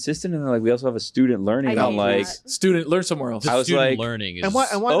 there's an assistant, and they're like, we also have a student learning. I I'm hate like, that. Student, learn somewhere else. I was Student like- learning is And why?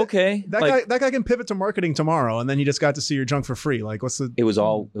 okay, That like, guy can pivot to marketing tomorrow, and then you just got to see your junk for free. Like, what's the? it was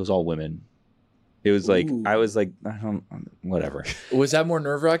all women. It was like Ooh. I was like, I don't, whatever. Was that more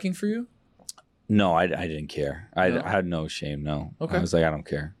nerve wracking for you? No, I didn't care. I No? had no shame. No, Okay. I was like, I don't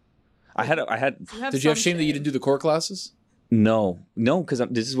care. I had. Did you have shame that you didn't do the core classes? No, because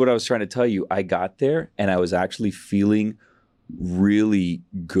this is what I was trying to tell you. I got there and I was actually feeling really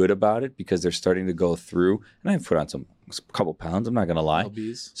good about it because they're starting to go through, and I put on a couple pounds. I'm not gonna lie.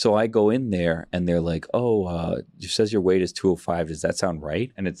 LBs. So I go in there and they're like, "Oh, it says your weight is 205. Does that sound right?"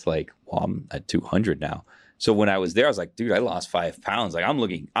 And it's like, "Well, I'm at 200 now." So when I was there, I was like, "Dude, I lost 5 pounds. Like I'm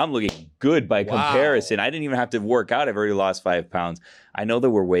looking good by Wow. comparison. I didn't even have to work out. I've already lost 5 pounds. I know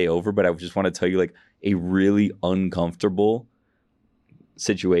that we're way over, but I just want to tell you like a really uncomfortable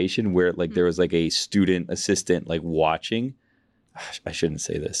situation where like there was like a student assistant like watching. I shouldn't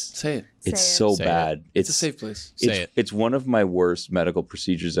say this. Say it. It's Say it. so Say it. bad. It's a safe place. Say it. It's one of my worst medical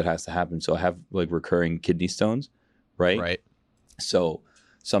procedures that has to happen. So I have like recurring kidney stones, right? right. So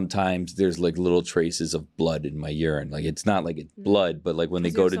sometimes there's like little traces of blood in my urine. Like it's not like it's blood, but like when they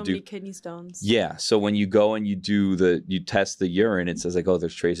 'Cause you go have to so do many kidney stones. yeah. So when you go and you test the urine, it says like, oh,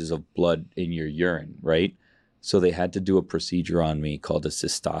 there's traces of blood in your urine, right? So they had to do a procedure on me called a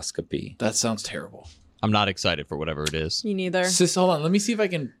cystoscopy. That sounds terrible. I'm not excited for whatever it is. Me neither. Hold on. Let me see if I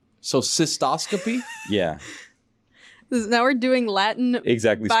can. So cystoscopy. Yeah, Now we're doing Latin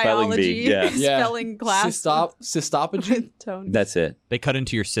exactly. Spelling biology bee. Yeah, Yeah. spelling class. Cystopogy. with Tony. that's it. They cut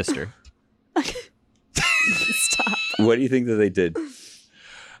into your sister. Stop. What do you think that they did?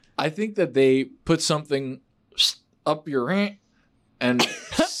 I think that they put something up your and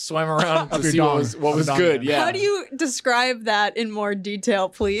swam around to Up your see dong. what was Up good. dong, Yeah. How do you describe that in more detail,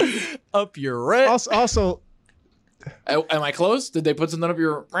 please? Up your rent. Also, Am I close? Did they put something up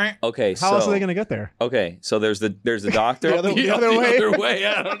your? Okay, How else are they going to get there? Okay, so there's the doctor. The other way. way.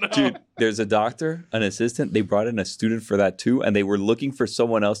 I don't know. Dude, there's a doctor, an assistant. They brought in a student for that too, and they were looking for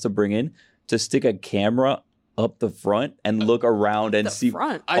someone else to bring in to stick a camera up the front and look around and see.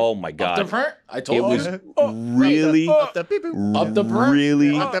 Front. Oh my god! Up the front? I told it you. was really, Up the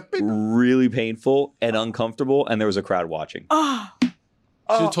front. really painful and uncomfortable, and there was a crowd watching.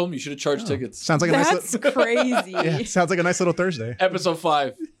 Should have told me. You should have charged tickets. Sounds like a nice. That's crazy. Yeah, sounds like a nice little Thursday. Episode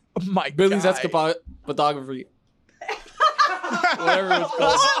 5. Oh my Billy's God. Episcopography. Whatever it's called.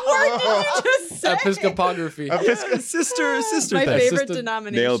 What word did you just say? Episcopography. Sister My thing. favorite Sister-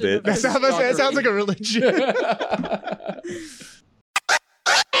 denomination. Nailed it. That sounds like a religion.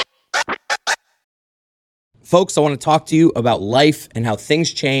 Folks, I want to talk to you about life and how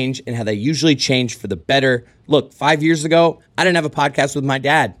things change and how they usually change for the better. Look, 5 years ago, I didn't have a podcast with my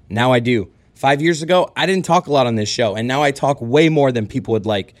dad. Now I do. 5 years ago, I didn't talk a lot on this show, and now I talk way more than people would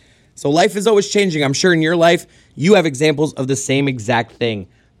like. So life is always changing. I'm sure in your life, you have examples of the same exact thing.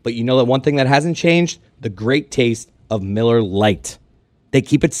 But you know that one thing that hasn't changed? The great taste of Miller Lite. They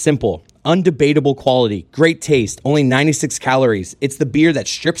keep it simple, undebatable quality, great taste, only 96 calories. It's the beer that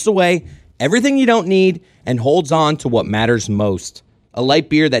strips away everything you don't need and holds on to what matters most. A light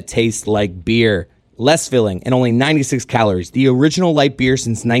beer that tastes like beer. Less filling and only 96 calories. The original light beer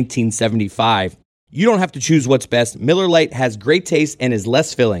since 1975. You don't have to choose what's best. Miller Lite has great taste and is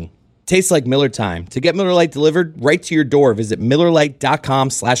less filling. Tastes like Miller time. To get Miller Lite delivered right to your door, visit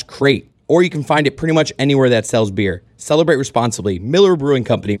MillerLite.com/crate. Or you can find it pretty much anywhere that sells beer. Celebrate responsibly. Miller Brewing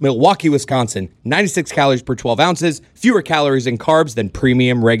Company, Milwaukee, Wisconsin. 96 calories per 12 ounces. Fewer calories and carbs than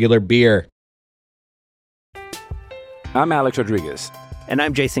premium regular beer. I'm Alex Rodriguez. And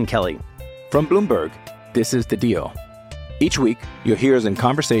I'm Jason Kelly. From Bloomberg, this is The Deal. Each week, you'll hear us in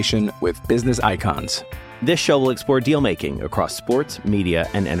conversation with business icons. This show will explore deal making across sports, media,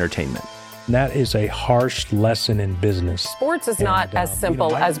 and entertainment. That is a harsh lesson in business. Sports is not as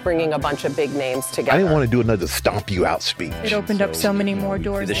simple as bringing a bunch of big names together. I didn't want to do another stomp you out speech. It opened up so many more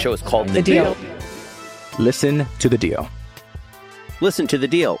doors. The show is called The Deal. Listen to The Deal. Listen to The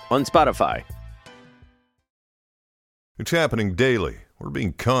Deal on Spotify. It's happening daily. We're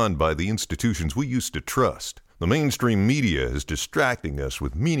being conned by the institutions we used to trust. The mainstream media is distracting us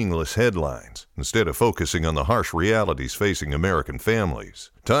with meaningless headlines instead of focusing on the harsh realities facing American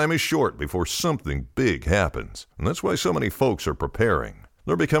families. Time is short before something big happens, and that's why so many folks are preparing.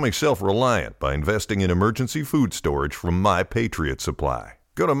 They're becoming self-reliant by investing in emergency food storage from My Patriot Supply.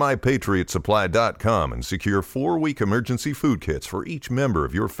 Go to MyPatriotSupply.com and secure 4-week emergency food kits for each member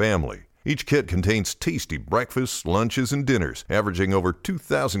of your family. Each kit contains tasty breakfasts, lunches, and dinners, averaging over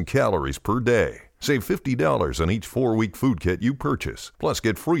 2,000 calories per day. Save $50 on each 4-week food kit you purchase. Plus,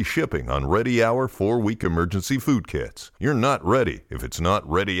 get free shipping on Ready Hour 4-week emergency food kits. You're not ready if it's not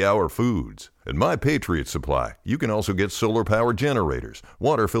Ready Hour Foods. At My Patriot Supply, you can also get solar power generators,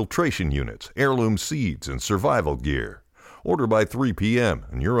 water filtration units, heirloom seeds, and survival gear. Order by 3 p.m.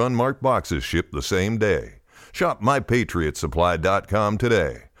 and your unmarked boxes ship the same day. Shop MyPatriotSupply.com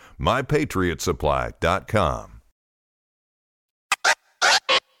today. MyPatriotSupply.com.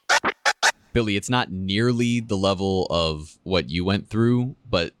 Billy, it's not nearly the level of what you went through,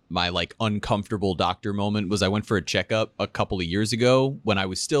 but my like uncomfortable doctor moment was I went for a checkup a couple of years ago when I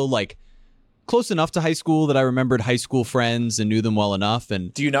was still like close enough to high school that I remembered high school friends and knew them well enough.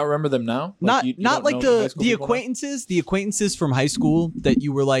 And do you not remember them now? Not you not don't like know high school the people acquaintances, the acquaintances from high school that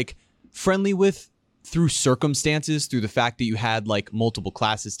you were like friendly with through circumstances, through the fact that you had like multiple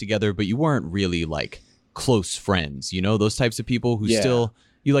classes together, but you weren't really like close friends, you know, those types of people who still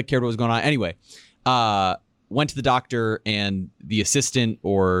you like cared what was going on. Anyway, went to the doctor, and the assistant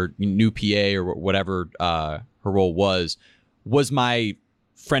or new PA or whatever her role was my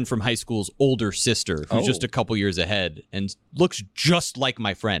friend from high school's older sister, who's just a couple years ahead and looks just like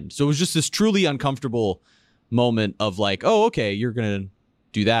my friend. So it was just this truly uncomfortable moment of like, oh, okay, you're gonna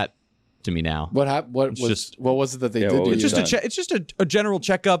do that to me now. What happened? What was it that they did? It's just a general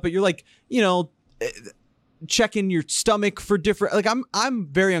checkup, but you're like, you know, checking your stomach for different. Like I'm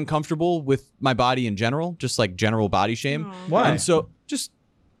very uncomfortable with my body in general, just like general body shame. Why? And so just,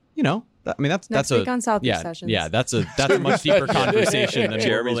 you know, I mean that's Next week on Southie Sessions. Yeah, that's a much deeper conversation than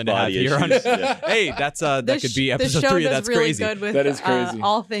we're willing to have here. Hey, that's that could be episode 3. That's really crazy. Good with, that is crazy.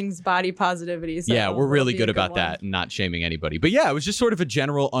 All things body positivity. So yeah, we're really good about that and not shaming anybody. But yeah, it was just sort of a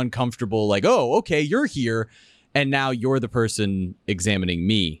general uncomfortable, like, oh, okay, you're here, and now you're the person examining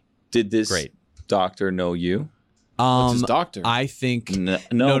me. Did this doctor know you? What's his doctor? I think no,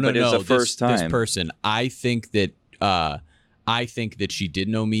 no, but it's the first time. This person, I think that I think that she did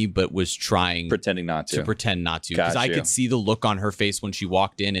know me, but was trying pretending not to pretend not to, because I could see the look on her face when she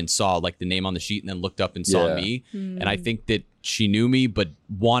walked in and saw like the name on the sheet and then looked up and saw me. And I think that she knew me, but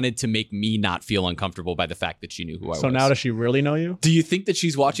wanted to make me not feel uncomfortable by the fact that she knew who I was. So now does she really know you? Do you think that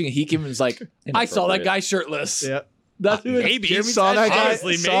she's watching a Heat game and is like, I saw that guy shirtless? Yeah. That's who maybe. Saw that guy.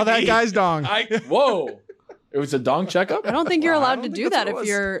 Honestly, saw that guy's dong. Whoa. It was a dong checkup? I don't think you're allowed to do that if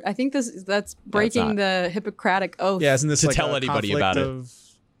you're. I think that's breaking the Hippocratic oath. Yeah, isn't this to like tell a anybody about it? of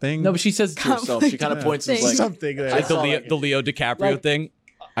Thing? No, but she says it to herself. She kind of points and is like something. Like the Leo DiCaprio thing.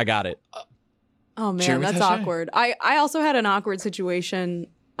 I got it. Oh man, Jeremy that's Taché. awkward. I also had an awkward situation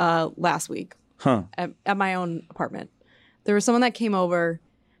last week at my own apartment. There was someone that came over,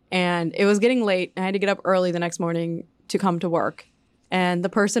 and it was getting late, and I had to get up early the next morning to come to work. And the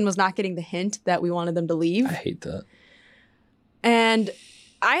person was not getting the hint that we wanted them to leave. I hate that. And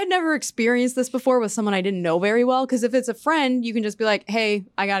I had never experienced this before with someone I didn't know very well. Because if it's a friend, you can just be like, "Hey,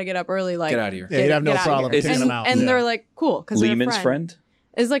 I got to get up early. Like, get out of here." Yeah, you'd have no problem taking them out. And they're like, "Cool," because Lehman's friend.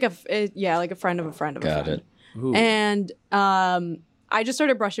 It's like like a friend of a friend of a friend. Got it. Ooh. And I just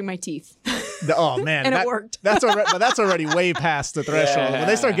started brushing my teeth. Oh man, And it worked. That's already way past the threshold. When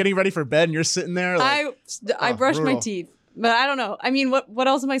they start getting ready for bed and you're sitting there, like, I brushed my brutal. teeth, but I don't know. I mean, what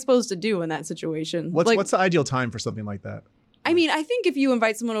else am I supposed to do in that situation? What's the ideal time for something like that? I mean, I think if you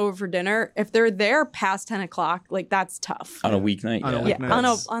invite someone over for dinner, if they're there past 10 o'clock, like that's tough. On a weeknight, On a Yeah,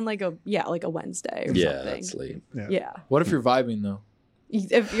 weeknight. on like a Wednesday or yeah, something. that's late. Yeah. What if you're vibing though?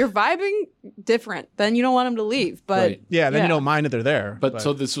 If you're vibing, different. Then you don't want them to leave. But Right. Yeah, then you don't mind that they're there. But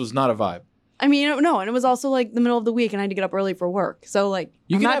so this was not a vibe. I mean, no, and it was also like the middle of the week, and I had to get up early for work. So like,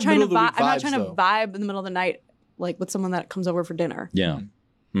 You I'm can not have trying to middle of the week I'm not vibes, trying to though. vibe in the middle of the night, like with someone that comes over for dinner. Yeah.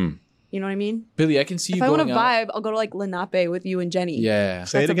 You know what I mean? Billy, I can see you If I want going to out. vibe, I'll go to like Lenape with you and Jenny. Yeah.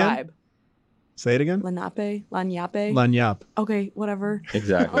 Say it That's again. a vibe. Say it again. Lenape, Lanyap. Lanyap. Okay, whatever.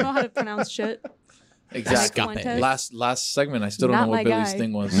 Exactly. I don't know how to pronounce shit. Exactly. Fuentes. Last segment, I still don't Not know what my Billy's guy.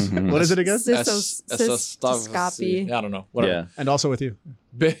 thing was. Mhm. What is it again? Cystoscopy. I don't know. Whatever. Yeah. And also with you.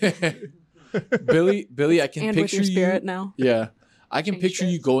 Billy, I can And picture with your spirit you. now. Yeah, I can picture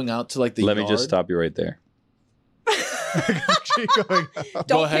you going out to like the Let yard. me just stop you right there.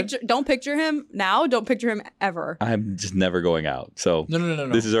 Don't picture him now. Don't picture him ever. I'm just never going out. So No.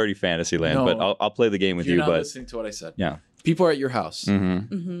 this is already fantasy land, No. but I'll play the game with You're you. not But listening to what I said. yeah. People are at your house.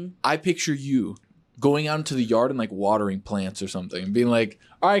 Mm-hmm. I picture you going out into the yard and like watering plants or something, and being like,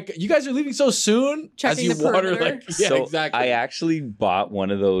 "All right, you guys are leaving so soon." Checking as the you water, perimeter. like, yeah, So exactly. I actually bought one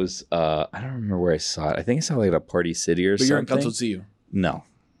of those. I don't remember where I saw it. I think I saw it like at a Party City or but you're in something. Consulcio. No,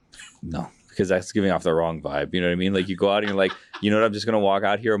 because that's giving off the wrong vibe. You know what I mean? Like you go out and you're like, you know what? I'm just gonna walk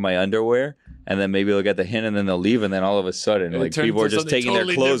out here in my underwear, and then maybe they'll get the hint, and then they'll leave, and then all of a sudden, It like turns people are into just something taking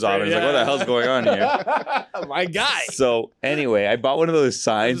totally their clothes off, and it's like, what the hell's going on here? My guy. So anyway, I bought one of those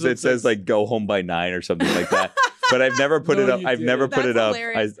signs I that was says obsessed. like "Go home by 9" or something like that. But I've never put No, it up. you I've never didn't. put it That's up.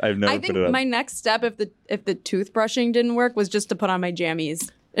 hilarious. I've never I put think it up. my next step, if the toothbrushing didn't work, was just to put on my jammies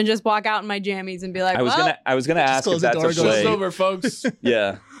and just walk out in my jammies and be like, I was gonna ask if close the that's door, a go play. It's over, folks.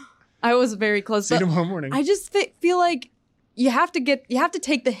 Yeah. I was very close. See you But tomorrow morning. I just feel like you have to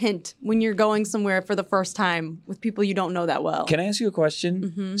take the hint when you're going somewhere for the first time with people you don't know that well. Can I ask you a question?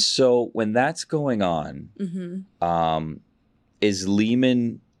 Mm-hmm. So when that's going on, is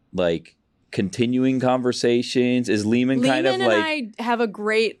Lehman like continuing conversations? Is Lehman kind of Lehman like and I have a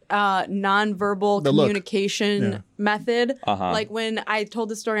great nonverbal The look. communication Yeah. method. Uh-huh. Like when I told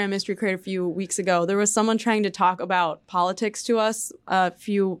the story on Mystery Crate a few weeks ago, there was someone trying to talk about politics to us a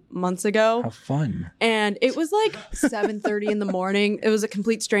few months ago. how fun? And it was like 7:30 in the morning. It was a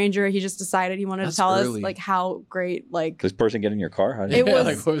complete stranger. He just decided he wanted That's to tell early. us like how great like This person get in your car? How did it you was.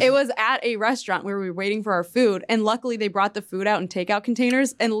 like, what was- It was at a restaurant where we were waiting for our food, and luckily they brought the food out in takeout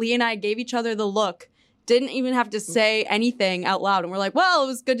containers. And Lee and I gave each other the look. Didn't even have to say anything out loud, and we're like, "Well, it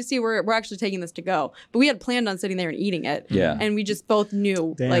was good to see. We're actually taking this to go." But we had planned on sitting there and eating it. Yeah. And we just both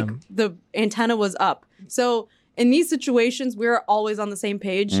knew Damn. like the antenna was up. So in these situations, we're always on the same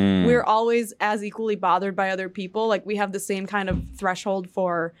page. We're always as equally bothered by other people. Like we have the same kind of threshold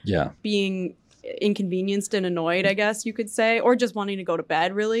for Yeah. being inconvenienced and annoyed, I guess you could say, or just wanting to go to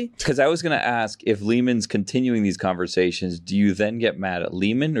bed, really. Because I was going to ask, if Lehman's continuing these conversations, do you then get mad at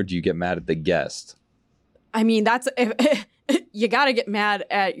Lehman or do you get mad at the guest? I mean, that's you got to get mad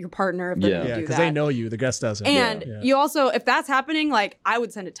at your partner if they're Yeah. going to Yeah, do because that. they know you. The guest doesn't. And Yeah. you also, if that's happening, like I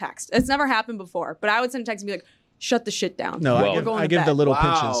would send a text. It's never happened before, but I would send a text and be like, "Shut the shit down." No, Well- I We're going to give the bed. little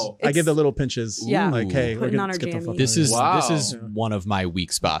Wow. pinches. I give the little pinches. Yeah. Like, hey, Putting we're on gonna our get the fuck jammies. This is Wow. this is one of my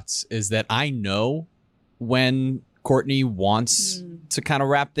weak spots, is that I know when Courtney wants to kind of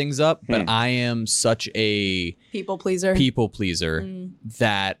wrap things up, but I am such a People pleaser.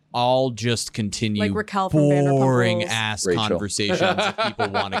 That I'll just continue Like Raquel from Vanderpump boring Rules. ass Rachel. conversations if people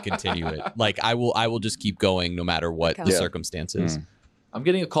want to continue it. Like I will just keep going no matter what the circumstances. I'm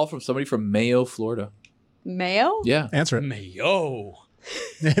getting a call from somebody from Mayo, Florida. Mayo? Yeah. Answer it. Mayo.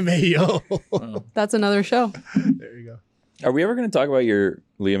 Mayo. That's another show. There you go. Are we ever going to talk about your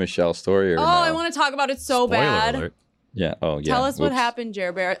Leah Michelle story? Or Oh, no? I want to talk about it so bad. Yeah. Oh, yeah. Tell us what Whoops. happened,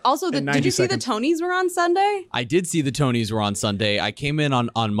 Jer Bear. Also, In did 90 you see seconds. the Tonys were on Sunday? I did see the Tonys were on Sunday. I came in on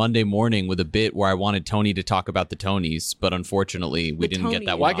Monday morning with a bit where I wanted Tony to talk about the Tonys, but unfortunately we didn't get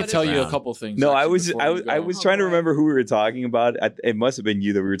that Well, one. I could tell you a couple things. No, I actually, was before I we was go. I was trying to remember who we were talking about. It must have been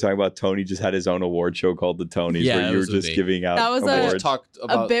you that we were talking about. Tony just had his own award show called the Tonys, Yeah, where it you were was with just me. giving out That was awards.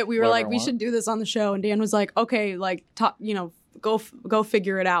 a bit. We were like, we should do this on the show, and Dan was like, okay, like, go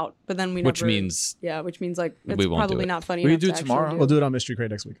figure it out. But then we Which never. means which means like it's we won't do probably it. not funny. We enough can do to it actually tomorrow. We'll do it on Mystery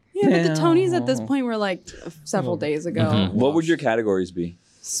Crate next week. Yeah, but the Tonys at this point were like several days ago. Mm-hmm. What would your categories be?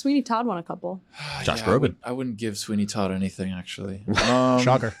 Sweeney Todd won a couple. Josh Yeah, Groban. I wouldn't give Sweeney Todd anything, actually.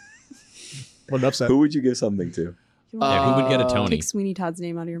 Shocker. What an upset. Who would you give something to? Yeah, who would get a Tony? Take Sweeney Todd's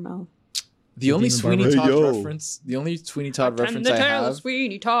name out of your mouth. The only Demon Sweeney Barber. Todd Hey, yo. reference, the only Sweeney Todd reference Tell I the have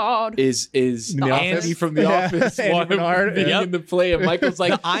Sweeney Todd. is In The Andy Office? from The Yeah. Office Andy wanted Bernard, being yeah. in the play, and Michael's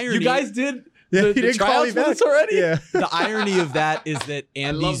like, The irony- "You guys did Yeah, the, he the didn't call tryouts me for back. this already." Yeah. The irony of that is that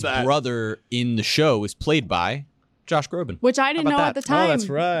Andy's that. brother in the show is played by Josh Groban. Which I didn't How know about at the that? time. Oh, that's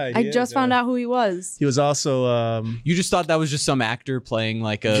right. I He just is, found yeah. out who he was. He was also You just thought that was just some actor playing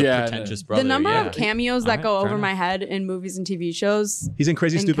like a Yeah, pretentious brother. The number yeah. of cameos that Alright, go fair over enough. my head in movies and TV shows. he's in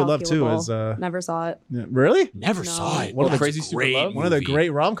Crazy Stupid Love too. As incalculable. Never saw it. yeah. Really? Never saw it. One of the Crazy Stupid great Love? one of the movie. great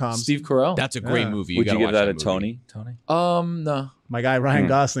rom coms. Steve Carell. That's a great Yeah. movie. Would you gotta give watch that a movie. Tony? Tony? No. My guy Ryan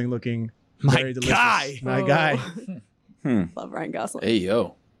Gosling looking My very delicious. guy. My Oh. guy. Love Ryan Gosling. Hey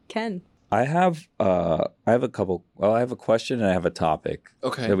yo. Ken. I have a couple. Well, I have a question and I have a topic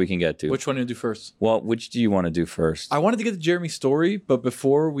Okay. that we can get to. Which one do you do first? Well, which do you want to do first? I wanted to get the Jeremy story, but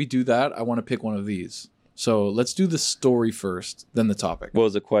before we do that, I want to pick one of these. So let's do the story first, then the topic. What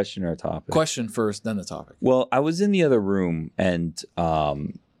was a question or a topic? Question first, then the topic. Well, I was in the other room and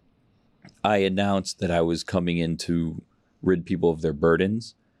I announced that I was coming in to rid people of their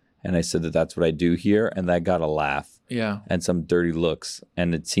burdens. And I said that that's what I do here. And that got a laugh Yeah. and some dirty looks.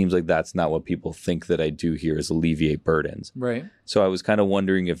 And it seems like that's not what people think that I do here is alleviate burdens. Right. So I was kind of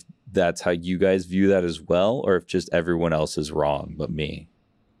wondering if that's how you guys view that as well, or if just everyone else is wrong but me.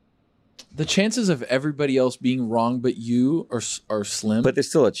 The chances of everybody else being wrong but you are slim. But there's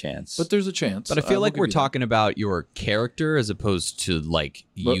still a chance. But there's a chance. But I feel will like give we're you that. talking about your character as opposed to like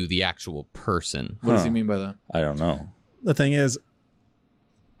But- you, the actual person. What does he mean by that? I don't know. The thing is,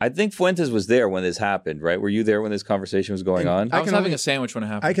 I think Fuentes was there when this happened, right? Were you there when this conversation was going on? I was can having only- a sandwich when it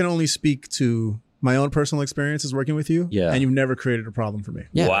happened. I can only speak to my own personal experiences working with you. Yeah. And you've never created a problem for me.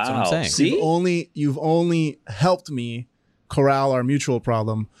 Yeah, wow. that's what I'm saying. See? You've only helped me corral our mutual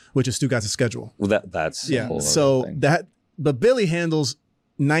problem, which is Stu got a schedule. Well, that's a Yeah. whole other So thing. but Billy handles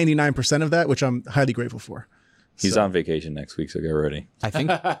 99% of that, which I'm highly grateful for. He's So- on vacation next week, so get ready. I think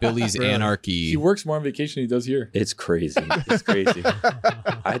Billy's Really? anarchy. He works more on vacation than he does here. It's crazy. It's crazy.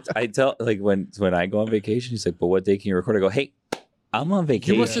 I tell like when I go on vacation, he's like, "But what day can you record?" I go, "Hey, I'm on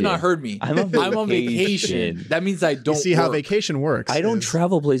vacation." You must have not heard me. I'm on vacation. That means I don't You see how work. vacation works. I don't is-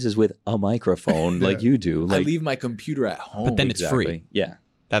 travel places with a microphone like you do. I Like, leave my computer at home. But then it's exactly. free. Yeah.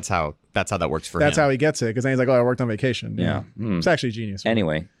 That's how that works for That's him. how he gets it, because then he's like, "Oh, I worked on vacation." Yeah. Hmm. It's actually genius.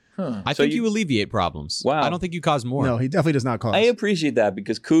 Anyway, I So think you you- alleviate problems. Wow. I don't think you cause more. No, he definitely does not cause. I appreciate that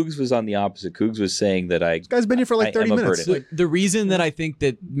because Cougs was on the opposite. Cougs was saying that I. This guy's been here for I like 30 am a minutes. burden. The reason that I think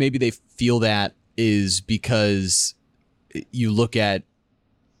that maybe they feel that is because you look at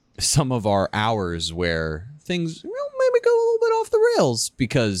some of our hours where things maybe go a little bit off the rails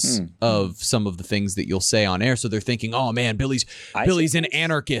because of some of the things that you'll say on air. So they're thinking, "Oh man, Billy's an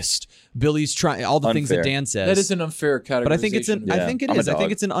anarchist. Billy's trying all the things that Unfair. Dan says." That is an unfair categorization. But I think it's an. Yeah, I think it I'm a is. I dog.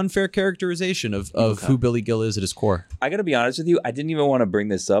 think it's an unfair characterization of who Billy Gill is at his core. I got to be honest with you. I didn't even want to bring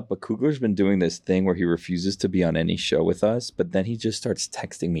this up, but Kugler's been doing this thing where he refuses to be on any show with us, but then he just starts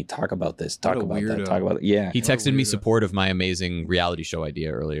texting me, talk about this, talk What a about that, weirdo. talk about that. Yeah. He texted me support of my amazing reality show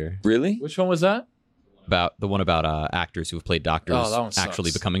idea earlier. Really? Which one was that? About the one about actors who have played doctors Oh, that one sucks.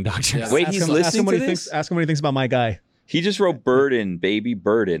 actually becoming doctors. Yeah. Wait, Ask he's him- ask listening him what to he this? thinks. Ask him what he thinks about my guy. He just wrote "burden, baby,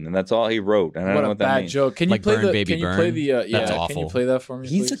 burden," and that's all he wrote. And I don't What know a what that bad means. joke. Can you Like play Burn, the? Baby, Can you Burn? play the? Yeah. That's Can awful. you play that for me?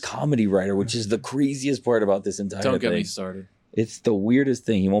 He's a please? comedy writer, which is the craziest part about this entire Don't thing. get me started. It's the weirdest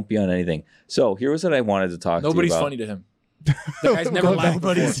thing. He won't be on anything. So here's what I wanted to talk to you Nobody's about. funny to him. The guy's never laughed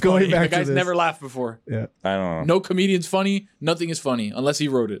before. Going The back to guy's this. never laughed before. Yeah. I don't know. No comedian's funny. Nothing is funny unless he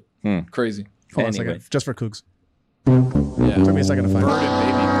wrote it. Crazy. Hold on a Anyway. second. Just for Cougs. Yeah. Took me a second to find Burden, it.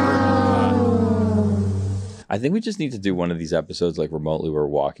 baby. Burden. I think we just need to do one of these episodes like remotely where we're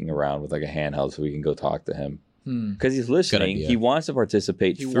walking around with like a handheld so we can go talk to him. Because he's listening. idea. He wants to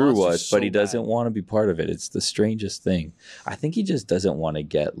participate He through wants to us, but so he doesn't bad. want to be part of it. It's the strangest thing. I think he just doesn't want to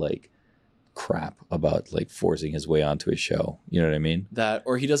get like crap about like forcing his way onto his show. You know what I mean? That,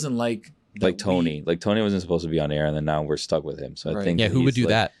 or he doesn't like Like Tony. Like Tony wasn't supposed to be on air and then now we're stuck with him. So I Right. think Yeah, who would he's, do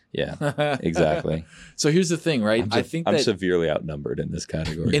like- that? Yeah, exactly. So here's the thing, right? I think I'm that severely outnumbered in this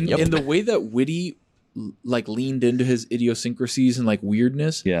category. in the way that Witty like leaned into his idiosyncrasies and like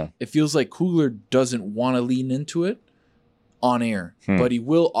weirdness, Yeah. it feels like Coogler doesn't want to lean into it on air, but he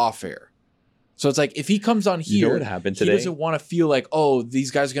will off air. So it's like if he comes on here, You know what happened he today? doesn't want to feel like, oh, these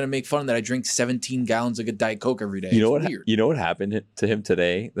guys are gonna make fun that I drink 17 gallons of Diet Coke every day. You know It's what? weird. You know what happened to him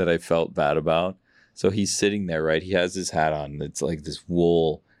today that I felt bad about. So he's sitting there, right? He has his hat on. It's like this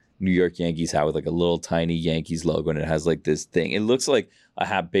wool New York Yankees hat with like a little tiny Yankees logo, and it has like this thing. It looks like a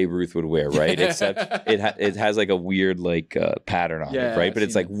hat Babe Ruth would wear, right? Except it has like a weird like pattern on Yeah, it, right? I've But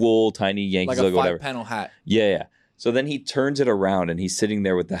it's seen like wool, tiny Yankees like a logo, whatever. 5-panel hat. Yeah. So then he turns it around and he's sitting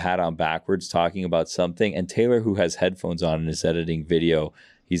there with the hat on backwards talking about something. And Taylor, who has headphones on and is editing video,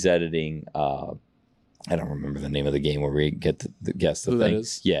 he's editing, I don't remember the name of the game where we get to guess the Who that thing.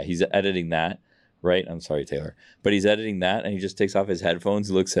 is? Yeah, he's editing that, right? I'm sorry, Taylor. But he's editing that and he just takes off his headphones,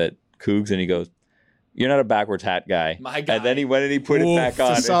 looks at Cougs and he goes, "You're not a backwards hat guy." My guy. And then he went and he put it back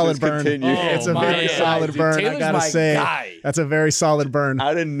on. It's a solid and just burn. continued. It's a my very God, solid dude. burn. I Taylor's gotta my say, guy. that's a very solid burn.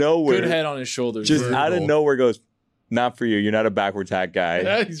 Out of nowhere. Good head on his shoulders. Just Very out of cool. nowhere goes, "Not for you. You're not a backwards hat guy."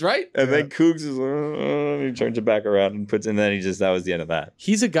 Yeah, he's right. And then Cougs is, he turns it back around and puts, and then that was the end of that.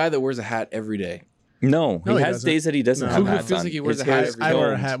 He's a guy that wears a hat every day. No, No, he he has doesn't. days that he doesn't No. have Cougar hats feels on. like he wears His a hat hair's every I wear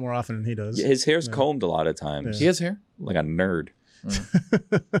a combed. hat more often than he does. Yeah, his hair's combed a lot of times. He has hair. Like a nerd.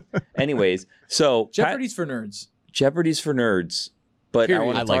 Anyways, so Jeopardy's for nerds. Jeopardy's for nerds. But Period.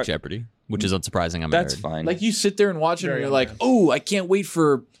 wanna I like talk- Jeopardy, which is unsurprising. That's a nerd. fine. Like you sit there and watch it, and Very you're on like, brand. "Oh, I can't wait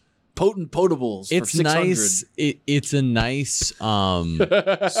for potent potables." It's for 600. nice. It's a nice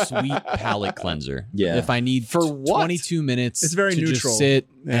sweet palate cleanser. Yeah. If I need For what? 22 minutes, It's very to neutral. just sit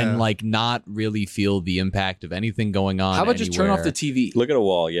Yeah. and like not really feel the impact of anything going on. How about just turn off the anywhere. TV? Look at a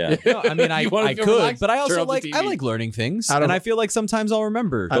wall, yeah. No, I mean, I You wanna could, feel relaxed? but I Turn also off the like TV. I like learning things, Out of- and I feel like sometimes I'll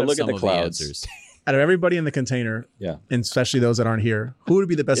remember Go look at some the of clouds. the answers. Out of everybody in the container, Yeah. and especially those that aren't here, who would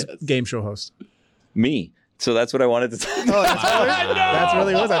be the best Yes. game show host? Me. So that's what I wanted to talk Oh, that's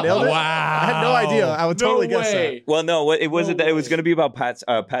really was. I nailed it. Wow. I had no idea. I would totally guess that. Well, no, it was it was going to be about Pat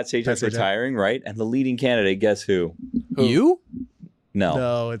Sajak Sajak. retiring, right? And the leading candidate, guess who? You? No.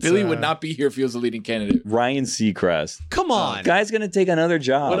 No, it's Billy would not be here if he was the leading candidate. Ryan Seacrest. Come on. Guy's going to take another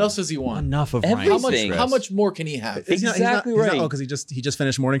job. What else does he want? Enough of Everything. Ryan How much? Seacrest. How much more can he have? He's not- Exactly he's not, right. Oh, because he just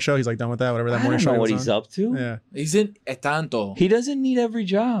finished morning show. He's like done with that. Whatever that I morning don't show. know what was he's on. up to. Yeah. He's in Etanto. He doesn't need every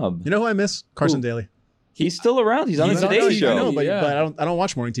job. You know who I miss? Carson Who? Daly. He's still around. He's on the He's on Today the Show. I know, but, Yeah. but I don't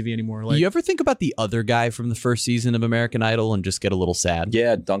watch morning TV anymore. Like you ever think about the other guy from the first season of American Idol and just get a little sad?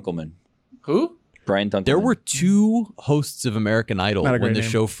 Yeah, Dunkelman. Who? Brian Dunkelman. There were two hosts of American Idol Not a when great the name.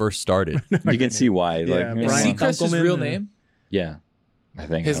 show first started. You can see why. Yeah, Like, Brian Is Brian Seacrest his Dunkelman real and- name? yeah, I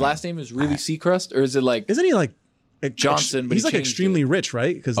think His last name is really Seacrest, or is it like isn't he like Johnson? But He's he like changed extremely it. rich,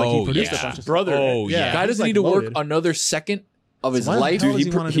 right? Because like Oh, he produced yeah. a bunch of brother? Oh, Yeah. yeah. Guy He's, doesn't like, need to work loaded. another second of his Why the life. hell Dude,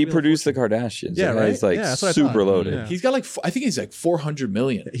 does he wanna he do produced the Wheel Kardashians. Yeah, That right? guy's like Yeah, that's what I super thought. loaded. Yeah. He's got like I think he's like 400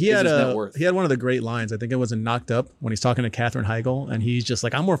 million. He is had his net worth. he had one of the great lines. I think it was in Knocked Up when he's talking to Katherine Heigl, and he's just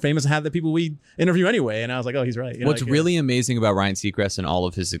like, "I'm more famous than half the people we interview anyway." And I was like, "Oh, he's right." You know, What's like, really amazing about Ryan Seacrest and all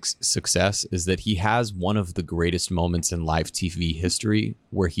of his success is that he has one of the greatest moments in live TV history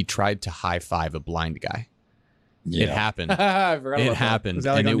where he tried to high five a blind guy. Yeah. It happened. I forgot It about that. happened, Was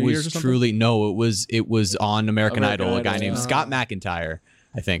that, like, and on it New Year's or was something? truly no. It was on American American Idol. A guy Idol. named Scott McIntyre,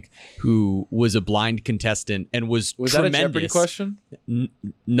 I think, who was a blind contestant and was Was that a tremendous. Jeopardy question?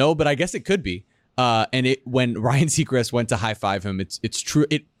 No, but I guess it could be. And when Ryan Seacrest went to high five him, it's true.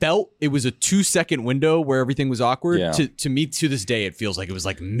 It was a 2-second window where everything was awkward. Yeah. To me, to this day, it feels like it was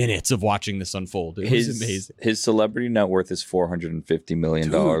like minutes of watching this unfold. It was amazing. His celebrity net worth is $450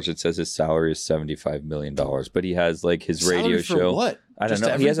 million. It says his salary is $75 million, but he has like his radio Salary for show. what? I don't Just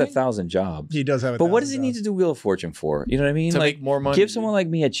know. He has everything? 1,000 jobs. He does have. But what does he need to do Wheel of Fortune for? You know what I mean? To like, make more money. Give someone like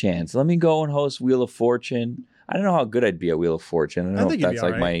me a chance. Let me go and host Wheel of Fortune. I don't know how good I'd be at Wheel of Fortune. I don't know think if you'd be that's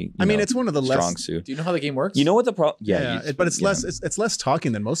like all my. right. you I mean, know, it's one of the strong less. suit. Do you know how the game works? You know what the problem? But it's less. It's less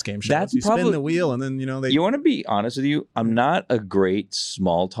talking than most game shows. That's you spin probably- the wheel and then they. You want to be honest with you? I'm not a great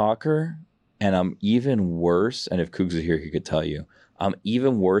small talker. and I'm even worse. And if Cougs was here, he could tell you. I'm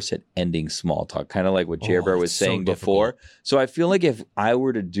even worse at ending small talk, kind of like what Jer Bear was saying before. So I feel like if I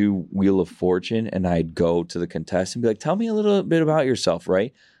were to do Wheel of Fortune and I'd go to the contestant and be like, tell me a little bit about yourself,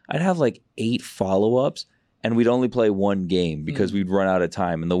 right? I'd have like 8 follow-ups and we'd only play one game because we'd run out of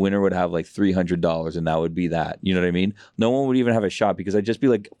time and the winner would have like $300 and that would be that. You know what I mean? No one would even have a shot because I'd just be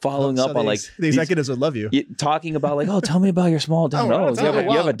like following up on like the executives would love you. Talking about like, oh, tell me about your small town. Oh,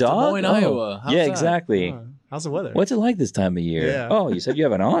 You have a dog? Des Moines, Iowa. How's Yeah, that? exactly. How's the weather? What's it like this time of year? Yeah. Oh, you said you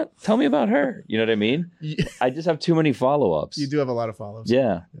have an aunt? Tell me about her. You know what I mean? I just have too many follow-ups. You do have a lot of follow-ups.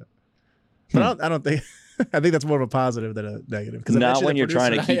 Yeah. But I don't think. I think that's more of a positive than a negative. Because Not when you're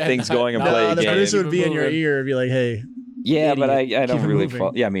trying to keep things going and play a the game. producer would be in your ear and be like, "Hey." Yeah, but I idiot, don't keep it really moving.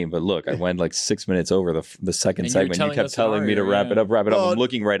 follow. Yeah, I mean, but look, I went like 6 minutes over the second And you were segment. You telling kept us telling me to scenario, wrap it up. Well, I'm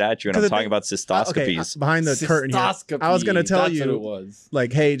looking right at you and 'cause I'm the talking thing- about cystoscopies. Behind the curtain here, I was going to tell That's what it you, was.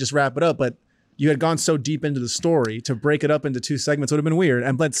 like, hey, just wrap it up. But you had gone so deep into the story to break it up into 2 segments would have been weird.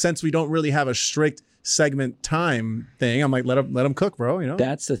 And but since we don't really have a strict segment time thing, I'm like, let them cook, bro. You know,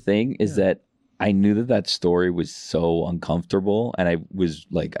 That's the thing is that I knew that story was so uncomfortable, and I was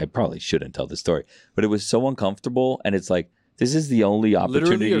like, I probably shouldn't tell the story, but it was so uncomfortable, and it's like, this is the only opportunity.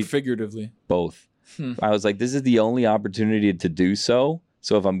 Literally or figuratively? Both. I was like, this is the only opportunity to do so.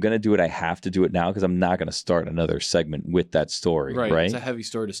 So if I'm going to do it, I have to do it now because I'm not going to start another segment with that story. Right. It's a heavy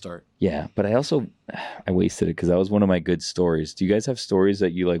story to start. Yeah. But I wasted it because that was one of my good stories. Do you guys have stories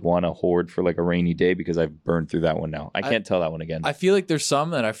that you like want to hoard for like a rainy day? Because I've burned through that one now. I can't tell that one again. I feel like there's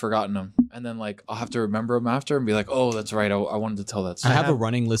some that I've forgotten them. And then like I'll have to remember them after and be like, oh, that's right. I wanted to tell that I story. have a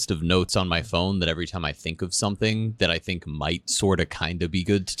running list of notes on my phone that every time I think of something that I think might sort of kind of be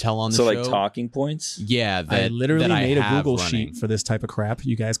good to tell on the So show. like talking points? Yeah, I literally that made a have Google running. sheet for this type of crap.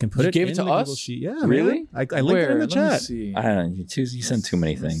 You guys can put You it gave in it to the us? Google sheet. Yeah, Really? man. I linked it in the chat. I don't know. You send too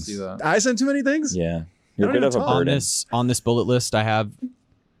many things. I sent too many things. Yeah. You're a don't bit of even a talk. burden. On this bullet list, I have.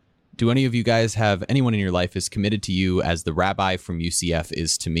 Do any of you guys have anyone in your life as committed to you as the rabbi from UCF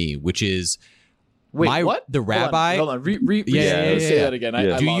is to me? Which is, Wait, what? The rabbi. Hold on. Say that again.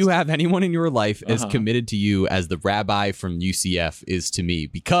 I Do you lost have anyone in your life as Uh-huh. committed to you as the rabbi from UCF is to me?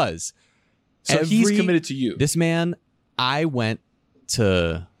 Because So he's committed to you. This man, I went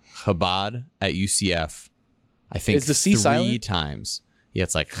to Chabad at UCF. I think Is the C 3 silent? times. Yeah,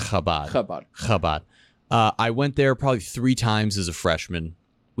 it's like Chabad. Chabad. I went there probably 3 times as a freshman.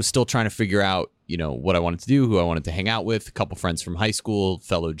 Was still trying to figure out, what I wanted to do, who I wanted to hang out with. A couple friends from high school,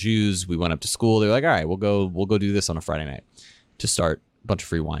 fellow Jews. We went up to school. They're like, all right, we'll go do this on a Friday night to start a bunch of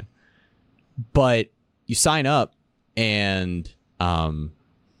free wine. But you sign up and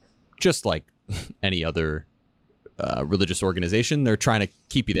just like any other religious organization, they're trying to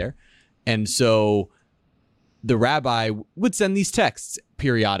keep you there. And so the rabbi would send these texts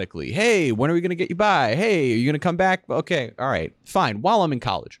periodically. Hey, when are we going to get you by? Hey, are you going to come back? Okay, all right, fine. While I'm in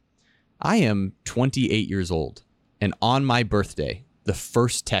college, I am 28 years old. And on my birthday, the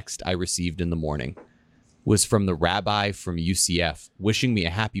first text I received in the morning was from the rabbi from UCF wishing me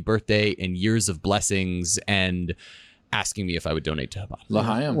a happy birthday and years of blessings and asking me if I would donate to Chabad.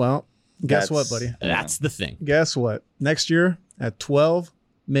 L'chaim. Well, guess what, buddy? That's the thing. Guess what? Next year at 12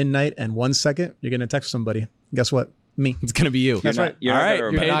 midnight and 1 second, you're gonna text somebody. Guess what? Me. It's gonna be you. That's right. You're All not right,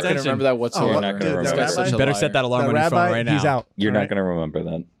 gonna you're You're not going to remember that whatsoever. You're not gonna remember This guy's that. such a Better liar. set that alarm The on your phone rabbi, right now. he's out. You're All not right? going to remember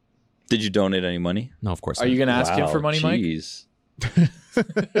that. Did you donate any money? No, of course Are not. you going to ask him for money, Mike? Jeez. You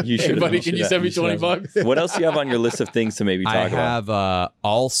Hey, should. buddy, can you send me 20 bucks? What else do you have on your list of things to maybe talk I about? have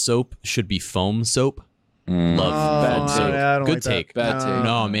all soap should be foam soap. Love Bad foam take. soap. Yeah, I don't Good like that. take. Bad take.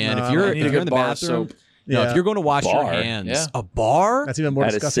 No, man. No, if you're I need a in good the bar of bathroom, soap. no, Yeah. if you're going to wash your Bar? hands, Yeah. a bar? That's even more At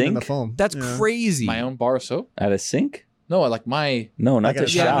a disgusting than the sink? foam. That's Yeah. crazy. My own bar of soap? At a sink? No, like my No, not Like the at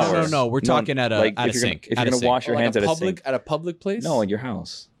a shower. shower. No. We're talking at a like at a if you're gonna- sink. If At you're a going to sink. wash your hands at a public sink. at a public place? No, in your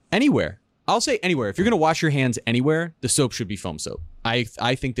house. Anywhere. I'll say anywhere. If you're going to wash your hands anywhere, the soap should be foam soap. I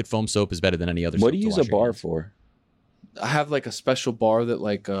think that foam soap is better than any other soap. What do you to use wash a your bar hands. for? I have like a special bar that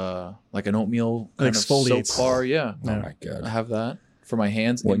like an oatmeal kind of soap exfoliates. bar. Yeah. Oh my God. I have that for my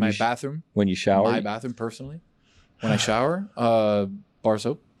hands When in my you sh- bathroom. When you shower? My bathroom personally. When I shower, bar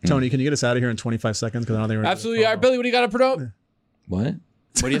soap. Tony, can you get us out of here in 25 seconds? Because I don't think we're Absolutely. All right, Billy, what do you got to promote? What? What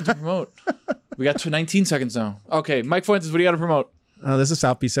do you have to promote? We got to 19 seconds now. Okay, Mike Fuentes, what do you got to promote? This is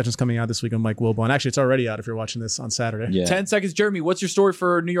South Beach Sessions coming out this week with Mike Wilbon. Actually, it's already out if you're watching this on Saturday. Yeah. 10 seconds. Jeremy, what's your story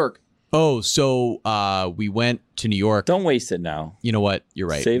for New York? Oh, so we went to New York. Don't waste it now. You know what? You're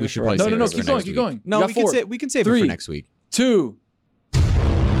right. Save we it should for probably next save week. it for keep going, next keep week. going. No, You got we can four. say we can save it 3, for next week. 2.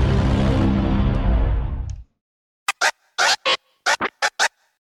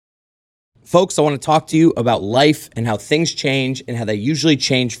 Folks, I want to talk to you about life and how things change and how they usually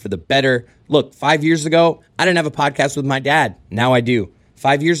change for the better. Look, 5 years ago, I didn't have a podcast with my dad. Now I do.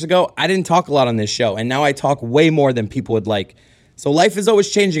 5 years ago, I didn't talk a lot on this show, and now I talk way more than people would like. So life is always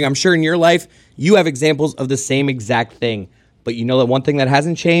changing. I'm sure in your life, you have examples of the same exact thing. But you know that one thing that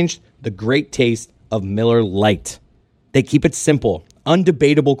hasn't changed? The great taste of Miller Lite. They keep it simple,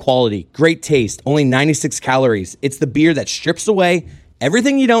 undebatable quality, great taste, only 96 calories. It's the beer that strips away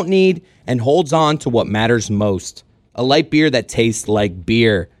everything you don't need and holds on to what matters most. A light beer that tastes like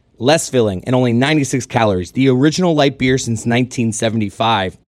beer. Less filling and only 96 calories. The original light beer since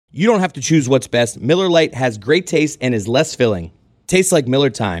 1975. You don't have to choose what's best. Miller Lite has great taste and is less filling. Tastes like Miller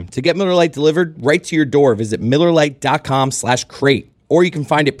time. To get Miller Lite delivered right to your door, visit MillerLite.com/crate. Or you can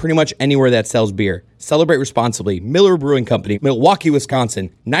find it pretty much anywhere that sells beer. Celebrate responsibly. Miller Brewing Company, Milwaukee, Wisconsin.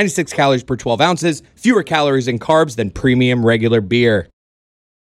 96 calories per 12 ounces. Fewer calories and carbs than premium regular beer.